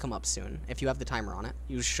Dragon might come up soon if you have the timer on it.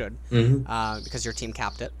 You should, because your team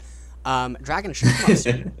capped it. Dragon should come up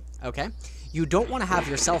soon. Okay. You don't want to have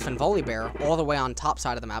yourself and Volibear all the way on top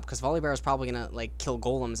side of the map because Volibear is probably gonna like kill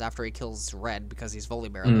golems after he kills red because he's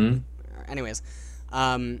Volibear. Anyways.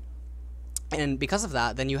 And because of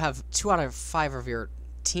that, then you have 2 out of 5 of your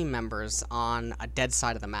team members on a dead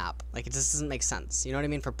side of the map. Like, it just doesn't make sense. You know what I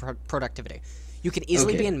mean? For productivity. You can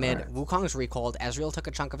easily be in mid. Wukong's recalled. Ezreal took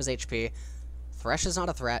a chunk of his HP. Thresh is not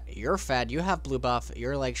a threat. You're fed. You have blue buff.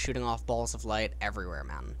 You're, like, shooting off balls of light everywhere,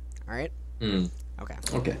 man. Alright? Okay.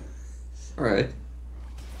 Okay. Alright.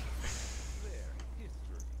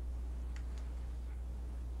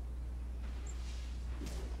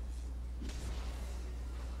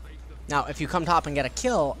 Now, if you come top and get a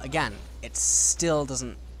kill, again, it still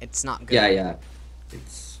doesn't... It's not good. Yeah.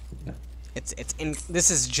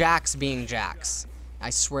 This is Jax being Jax. I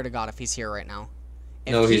swear to God if he's here right now.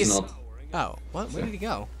 If no, he's not. Oh, what? Where did he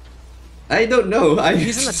go? I don't know.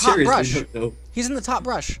 He's in the top brush. He's in the top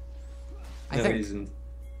brush. I think. He isn't.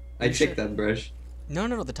 I checked that brush.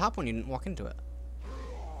 No, the top one, you didn't walk into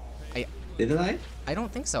it. Didn't I? I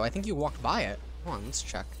don't think so. I think you walked by it. Hold on, let's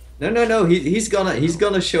check. No. He's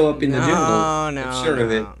gonna show up in the jungle. No, I'm sure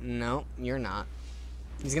of it. No, you're not.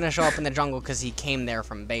 He's gonna show up in the jungle because he came there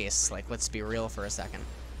from base. Like, let's be real for a second.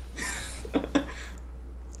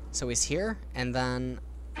 So he's here, and then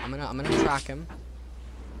I'm gonna track him.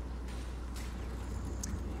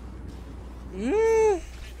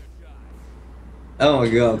 Oh my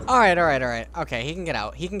god. Alright. Okay, he can get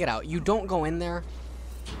out. He can get out. You don't go in there.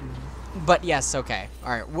 But yes, okay.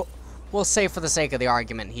 Alright, we'll say for the sake of the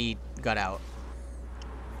argument, he got out.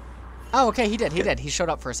 Oh, okay, he did. He showed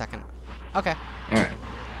up for a second. Okay. Alright.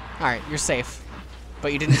 Alright, you're safe.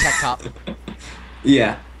 But you didn't check top.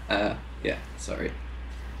 Yeah. Yeah, sorry.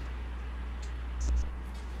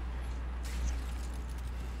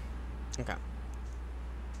 Okay.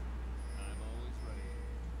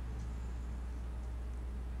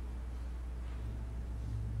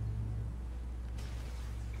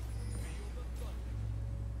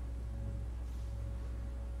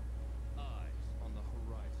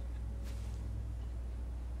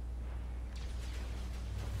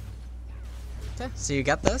 Okay, so you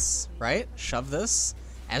get this, right? Shove this.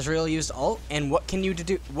 Ezreal used ult, and what can you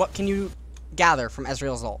do? What can you gather from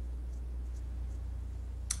Ezreal's ult?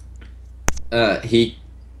 He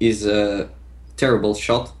is a terrible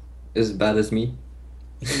shot, as bad as me.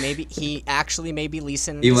 He actually may be Lee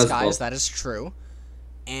Sin in disguise. That is true.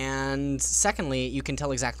 And secondly, you can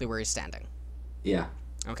tell exactly where he's standing. Yeah.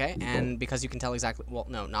 Okay, and because you can tell exactly, well,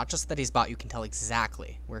 no, not just that he's bot, you can tell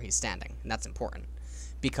exactly where he's standing, and that's important.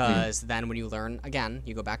 Because then when you learn, again,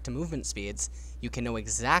 you go back to movement speeds, you can know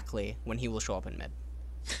exactly when he will show up in mid.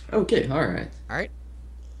 Okay, alright. Alright?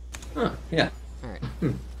 Oh, yeah. Alright.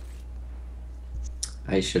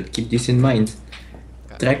 I should keep this in mind.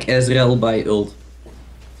 Okay. Track Ezreal by ult.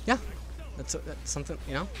 Yeah, that's something,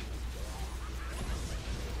 you know?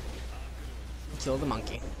 Kill the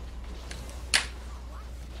monkey.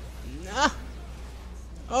 Nah.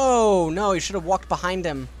 Oh, no, you should have walked behind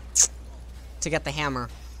him to get the hammer.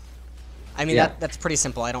 I mean, yeah. that's pretty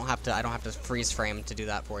simple. I don't have to freeze frame to do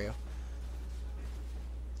that for you.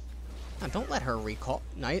 No, don't let her recall.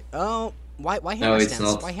 Night. Oh, why hammer it's stance?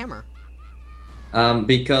 not. Why hammer?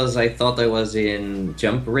 Because I thought I was in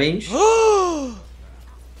jump range.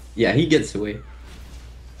 Yeah, he gets away.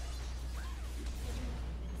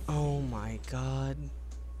 Oh my god.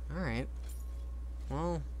 Alright.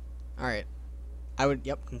 Well, alright. I would,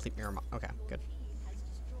 yep, complete mirror. Okay, good.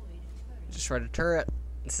 Destroyed a turret.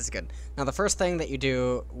 This is good. Now, the first thing that you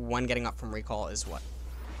do when getting up from recall is what?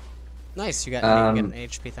 Nice, you get an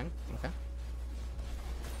HP thing. Okay.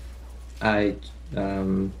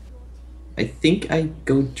 I think I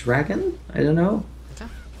go dragon? I don't know. Okay.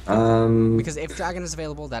 Because if dragon is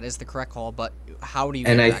available, that is the correct call, but how do you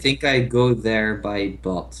And I dragon? think I go there by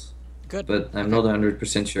bot. Good. But I'm not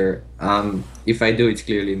 100% sure. If I do, it's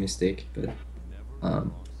clearly a mistake, but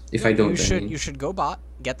if I don't, you should go bot,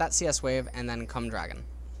 get that CS wave, and then come dragon.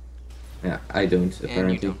 Yeah, I don't, apparently.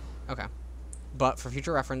 And you don't. Okay. But for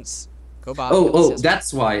future reference, go bot. Oh,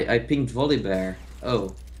 that's why I pinged Volibear.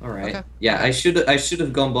 Oh, alright. Okay. Yeah, I should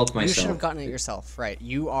have gone bot myself. You should have gotten it yourself, right.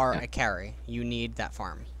 You are a carry. You need that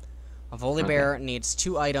farm. A Volibear needs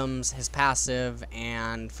 2 items, his passive,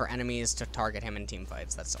 and for enemies to target him in team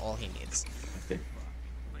fights. That's all he needs. Okay.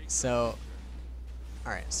 So,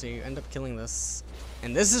 alright, so you end up killing this.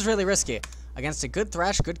 And this is really risky. Against a good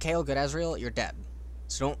Thresh, good Kayle, good Ezreal, you're dead.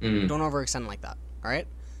 So don't overextend like that, alright?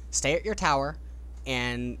 Stay at your tower,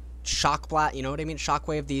 and shock blast, you know what I mean?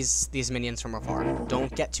 Shockwave these minions from afar.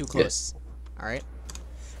 Don't get too close, alright?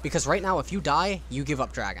 Because right now, if you die, you give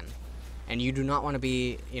up dragon. And you do not want to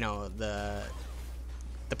be, you know, the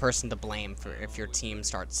person to blame for if your team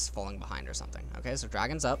starts falling behind or something. Okay, so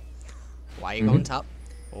dragon's up. Why are you going top?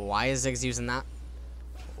 Why is Ziggs using that?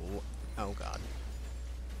 Oh god.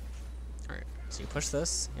 Alright, so you push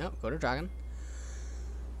this. Yep, go to dragon.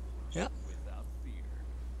 Yep.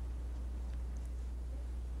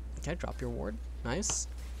 Okay, drop your ward. Nice.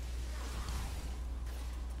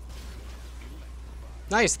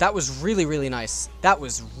 Nice, that was really, really nice. That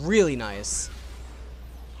was really nice.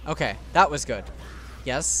 Okay, that was good.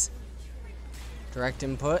 Yes. Direct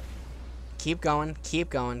input. Keep going, keep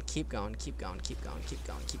going, keep going, keep going, keep going, keep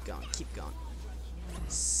going, keep going, keep going.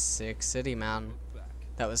 Sick city, man.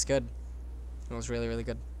 That was good. It was really, really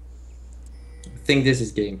good. I think this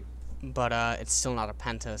is game. But it's still not a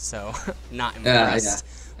penta, so not impressed.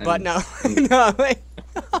 Yeah. But no, no. Wait.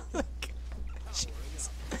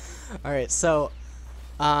 All right, so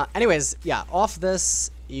anyways, yeah, off this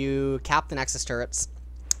you cap the Nexus turrets.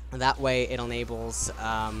 That way it enables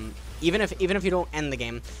even if you don't end the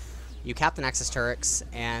game, you cap the Nexus turrets,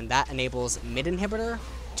 and that enables mid inhibitor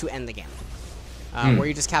to end the game. Where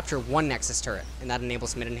you just capture one Nexus turret, and that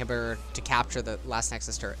enables mid inhibitor to capture the last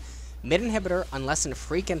Nexus turret. Mid inhibitor, unless in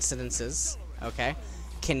freak incidences, okay,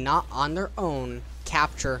 cannot on their own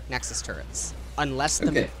capture Nexus turrets. Unless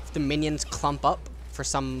the minions clump up for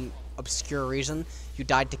some obscure reason. You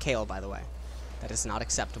died to Kale, by the way. That is not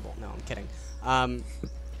acceptable. No, I'm kidding.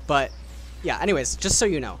 But, yeah, anyways, just so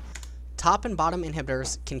you know. Top and bottom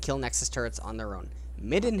inhibitors can kill Nexus turrets on their own.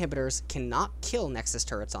 Mid inhibitors cannot kill Nexus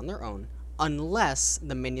turrets on their own unless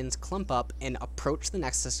the minions clump up and approach the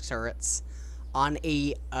Nexus turrets on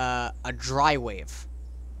a dry wave.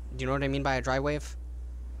 Do you know what I mean by a dry wave?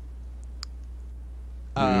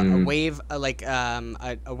 A wave, a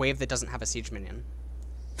wave that doesn't have a siege minion.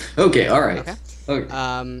 Okay, all right.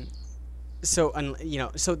 Okay. So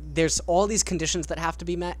there's all these conditions that have to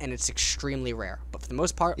be met, and it's extremely rare. But for the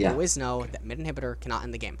most part, always know that mid inhibitor cannot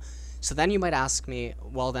end the game. So then you might ask me,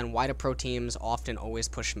 well, then why do pro teams often always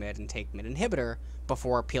push mid and take mid inhibitor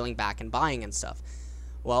before peeling back and buying and stuff?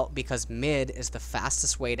 Well, because mid is the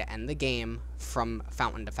fastest way to end the game from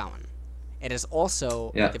fountain to fountain. It is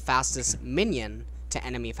also the fastest minion to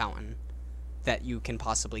enemy fountain that you can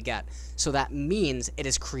possibly get. So that means it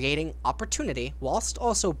is creating opportunity whilst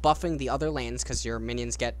also buffing the other lanes, because your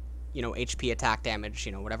minions get, HP attack damage,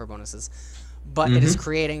 whatever bonuses. But it is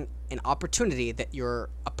creating an opportunity that your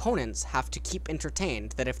opponents have to keep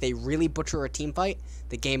entertained, that if they really butcher a team fight,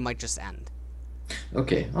 the game might just end.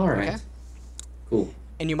 Okay, alright. Okay? Cool.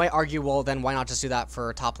 And you might argue, well, then why not just do that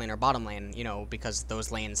for top lane or bottom lane, because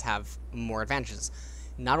those lanes have more advantages.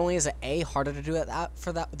 Not only is it harder to do that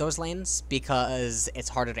for those lanes because it's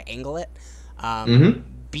harder to angle it.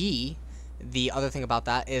 B, the other thing about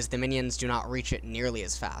that is the minions do not reach it nearly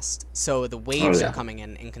as fast, so the waves are coming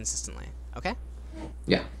in inconsistently. Okay.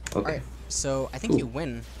 Yeah. Okay. All right. So I think you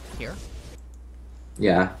win here.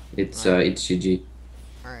 Yeah, it's GG.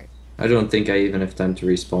 All right. I don't think I even have time to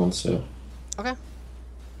respawn. So. Okay.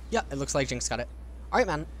 Yeah, it looks like Jayce got it. All right,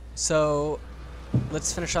 man. So.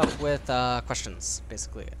 Let's finish up with questions,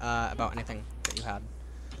 basically, about anything that you had.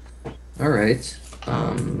 All right.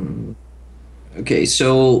 Okay,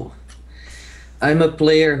 so I'm a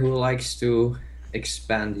player who likes to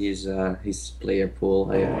expand his player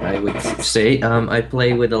pool. I would say I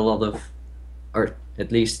play with a lot of, or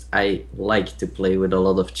at least I like to play with a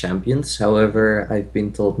lot of champions. However, I've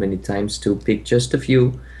been told many times to pick just a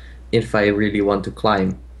few if I really want to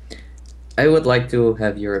climb. I would like to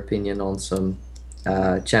have your opinion on some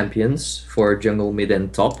champions for jungle, mid,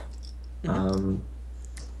 and top,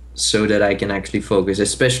 so that I can actually focus,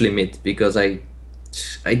 especially mid, because I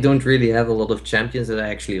don't really have a lot of champions that I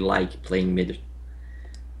actually like playing mid.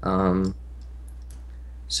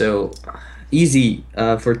 So easy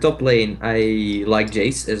for top lane. I like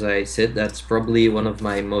Jayce, as I said. That's probably one of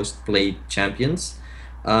my most played champions.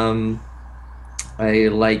 I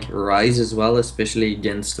like Ryze as well, especially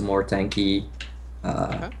against the more tanky.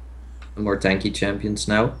 More tanky champions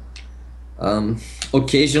now.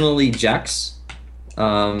 Occasionally Jax.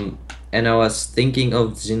 And I was thinking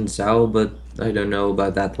of Xin Zhao, but I don't know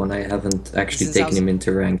about that one. I haven't actually taken him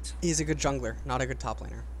into ranked. He's a good jungler, not a good top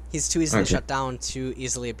laner. He's too easily shut down, too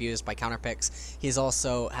easily abused by counter picks. He's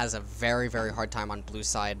also has a very, very hard time on blue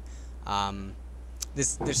side.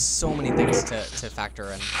 There's so many things to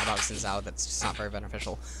factor in about Xin Zhao that's just not very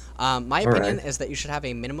beneficial. My opinion is that you should have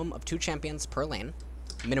a minimum of 2 champions per lane.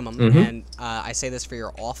 Minimum, and I say this for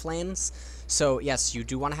your off lanes. So yes, you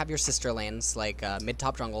do want to have your sister lanes like mid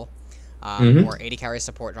top jungle, or AD carry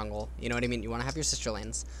support jungle. You know what I mean? You want to have your sister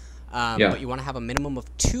lanes, but you want to have a minimum of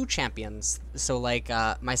 2 champions. So like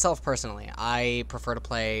myself personally, I prefer to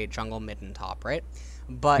play jungle, mid, and top, right?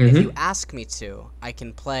 But if you ask me to, I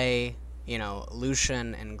can play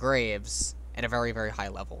Lucian and Graves at a very, very high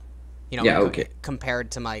level.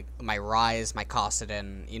 Compared to my Ryze, my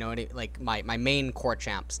Kassadin, my main core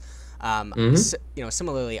champs.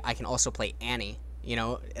 Similarly, I can also play Annie,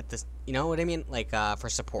 at this, you know what I mean? Like, for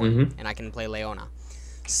support, and I can play Leona.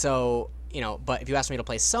 So, but if you ask me to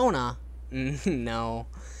play Sona, no.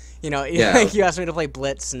 Like you asked me to play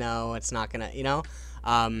Blitz, no, it's not gonna,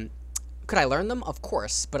 could I learn them? Of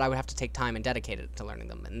course, but I would have to take time and dedicate it to learning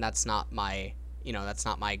them, and that's not my... that's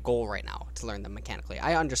not my goal right now, to learn them mechanically.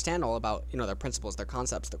 I understand all about, their principles, their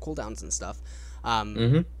concepts, their cooldowns and stuff.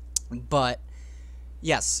 But,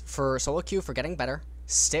 yes, for solo queue, for getting better,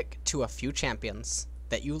 stick to a few champions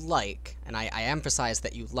that you like, and I emphasize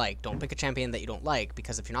that you like. Don't pick a champion that you don't like,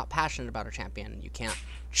 because if you're not passionate about a champion, you can't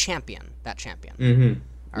champion that champion.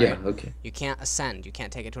 You can't ascend, you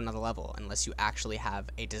can't take it to another level, unless you actually have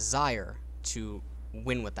a desire to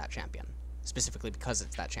win with that champion. Specifically because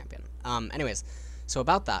it's that champion. Anyways, so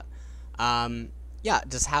about that, Yeah,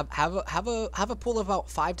 just have a pool of about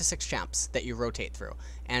 5 to 6 champs that you rotate through,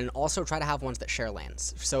 and also try to have ones that share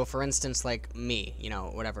lanes. So, for instance, like me, you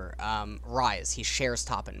know, whatever, Rise, he shares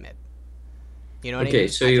top and mid. You know what I mean? Okay,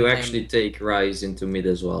 so you actually take Rise into mid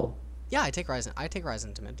as well. Yeah, I take Rise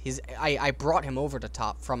into mid. I brought him over to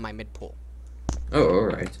top from my mid pool. Oh, all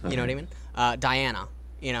right. You know what I mean? Diana,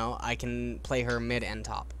 you know, I can play her mid and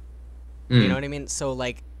top. Mm. You know what I mean? So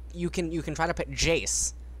like you can try to pick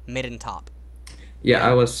Jayce mid and top. Yeah,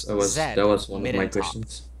 you know? Zed, that was one of my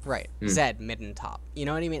questions. Right. Zed mid and top. You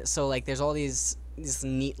know what I mean? So like there's all these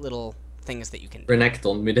neat little things that you can do.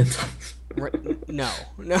 Renekton mid and top. No.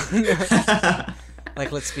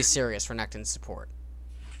 Like let's be serious, Renekton support.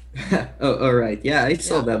 Oh, all right. Yeah, I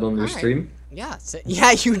saw that on your stream. Yeah,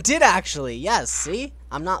 yeah, you did actually. Yes, see?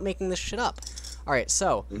 I'm not making this shit up. All right,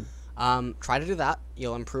 so try to do that.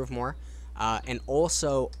 You'll improve more. And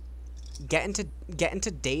also get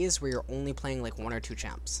into days where you're only playing like 1 or 2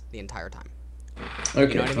 champs the entire time.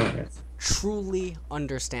 Okay. You know what I mean? Truly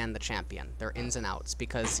understand the champion, their ins and outs,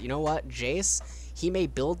 because you know what, Jayce, he may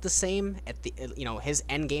build the same at the his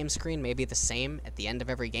end game screen may be the same at the end of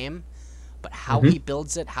every game, but how he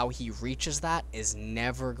builds it, how he reaches that is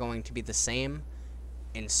never going to be the same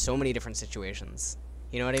in so many different situations.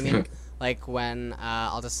 You know what I mean? Like when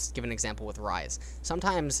I'll just give an example with Rise.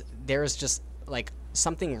 Sometimes there's just like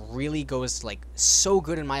something really goes like so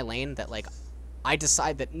good in my lane that like I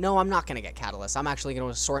decide that no, I'm not gonna get Catalyst. I'm actually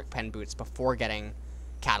gonna Sork Pen boots before getting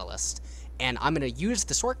Catalyst, and I'm gonna use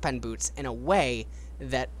the Sork Pen boots in a way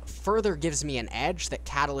that further gives me an edge that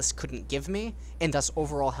Catalyst couldn't give me, and thus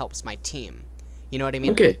overall helps my team. You know what I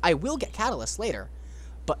mean? Okay. I will get Catalyst later,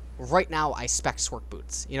 but right now I spec Sork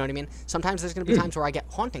boots. You know what I mean? Sometimes there's gonna be times where I get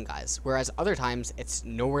Haunting Guys, whereas other times it's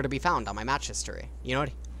nowhere to be found on my match history. You know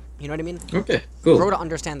what I mean? Okay, cool. Grow to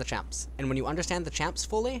understand the champs. And when you understand the champs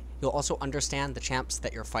fully, you'll also understand the champs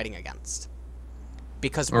that you're fighting against.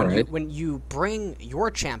 Because when you bring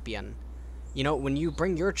your champion, when you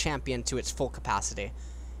bring your champion to its full capacity,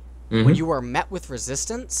 when you are met with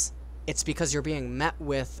resistance, it's because you're being met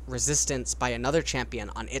with resistance by another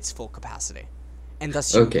champion on its full capacity. And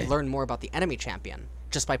thus you learn more about the enemy champion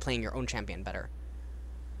just by playing your own champion better.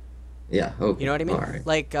 Yeah, okay. You know what I mean? Right.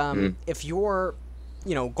 Like, if you're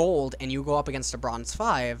gold and you go up against a bronze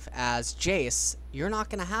 5 as Jayce, you're not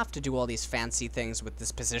going to have to do all these fancy things with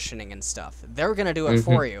this positioning and stuff. They're going to do it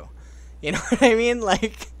for you. You know what I mean?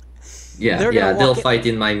 Like, they'll fight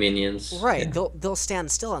in my minions. Right. Yeah. They'll stand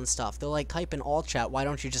still and stuff. They'll like type in all chat, why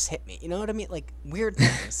don't you just hit me? You know what I mean? Like weird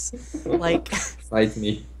things. Like fight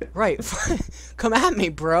me. Right. Come at me,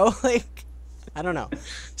 bro. Like I don't know.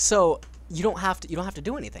 So you don't have to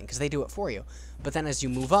do anything because they do it for you. But then as you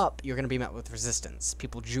move up, you're going to be met with resistance.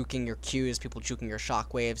 People juking your Qs, people juking your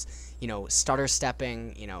shockwaves, stutter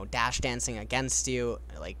stepping, dash dancing against you,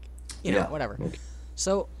 like, whatever. Okay.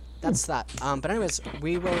 So that's that. But anyways,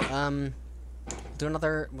 we will do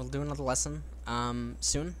another lesson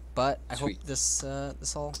soon. But I hope this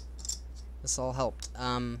all helped.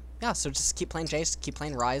 Yeah. So just keep playing Jayce, keep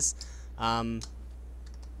playing Rise,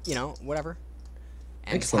 whatever.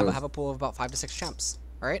 And just have a pool of about 5 to 6 champs.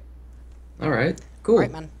 All right. All right. Cool. All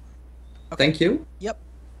right, man. Okay. Thank you. Yep.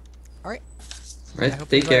 All right. All right.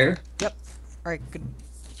 Take care. Yep. All right. Good.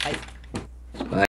 Bye.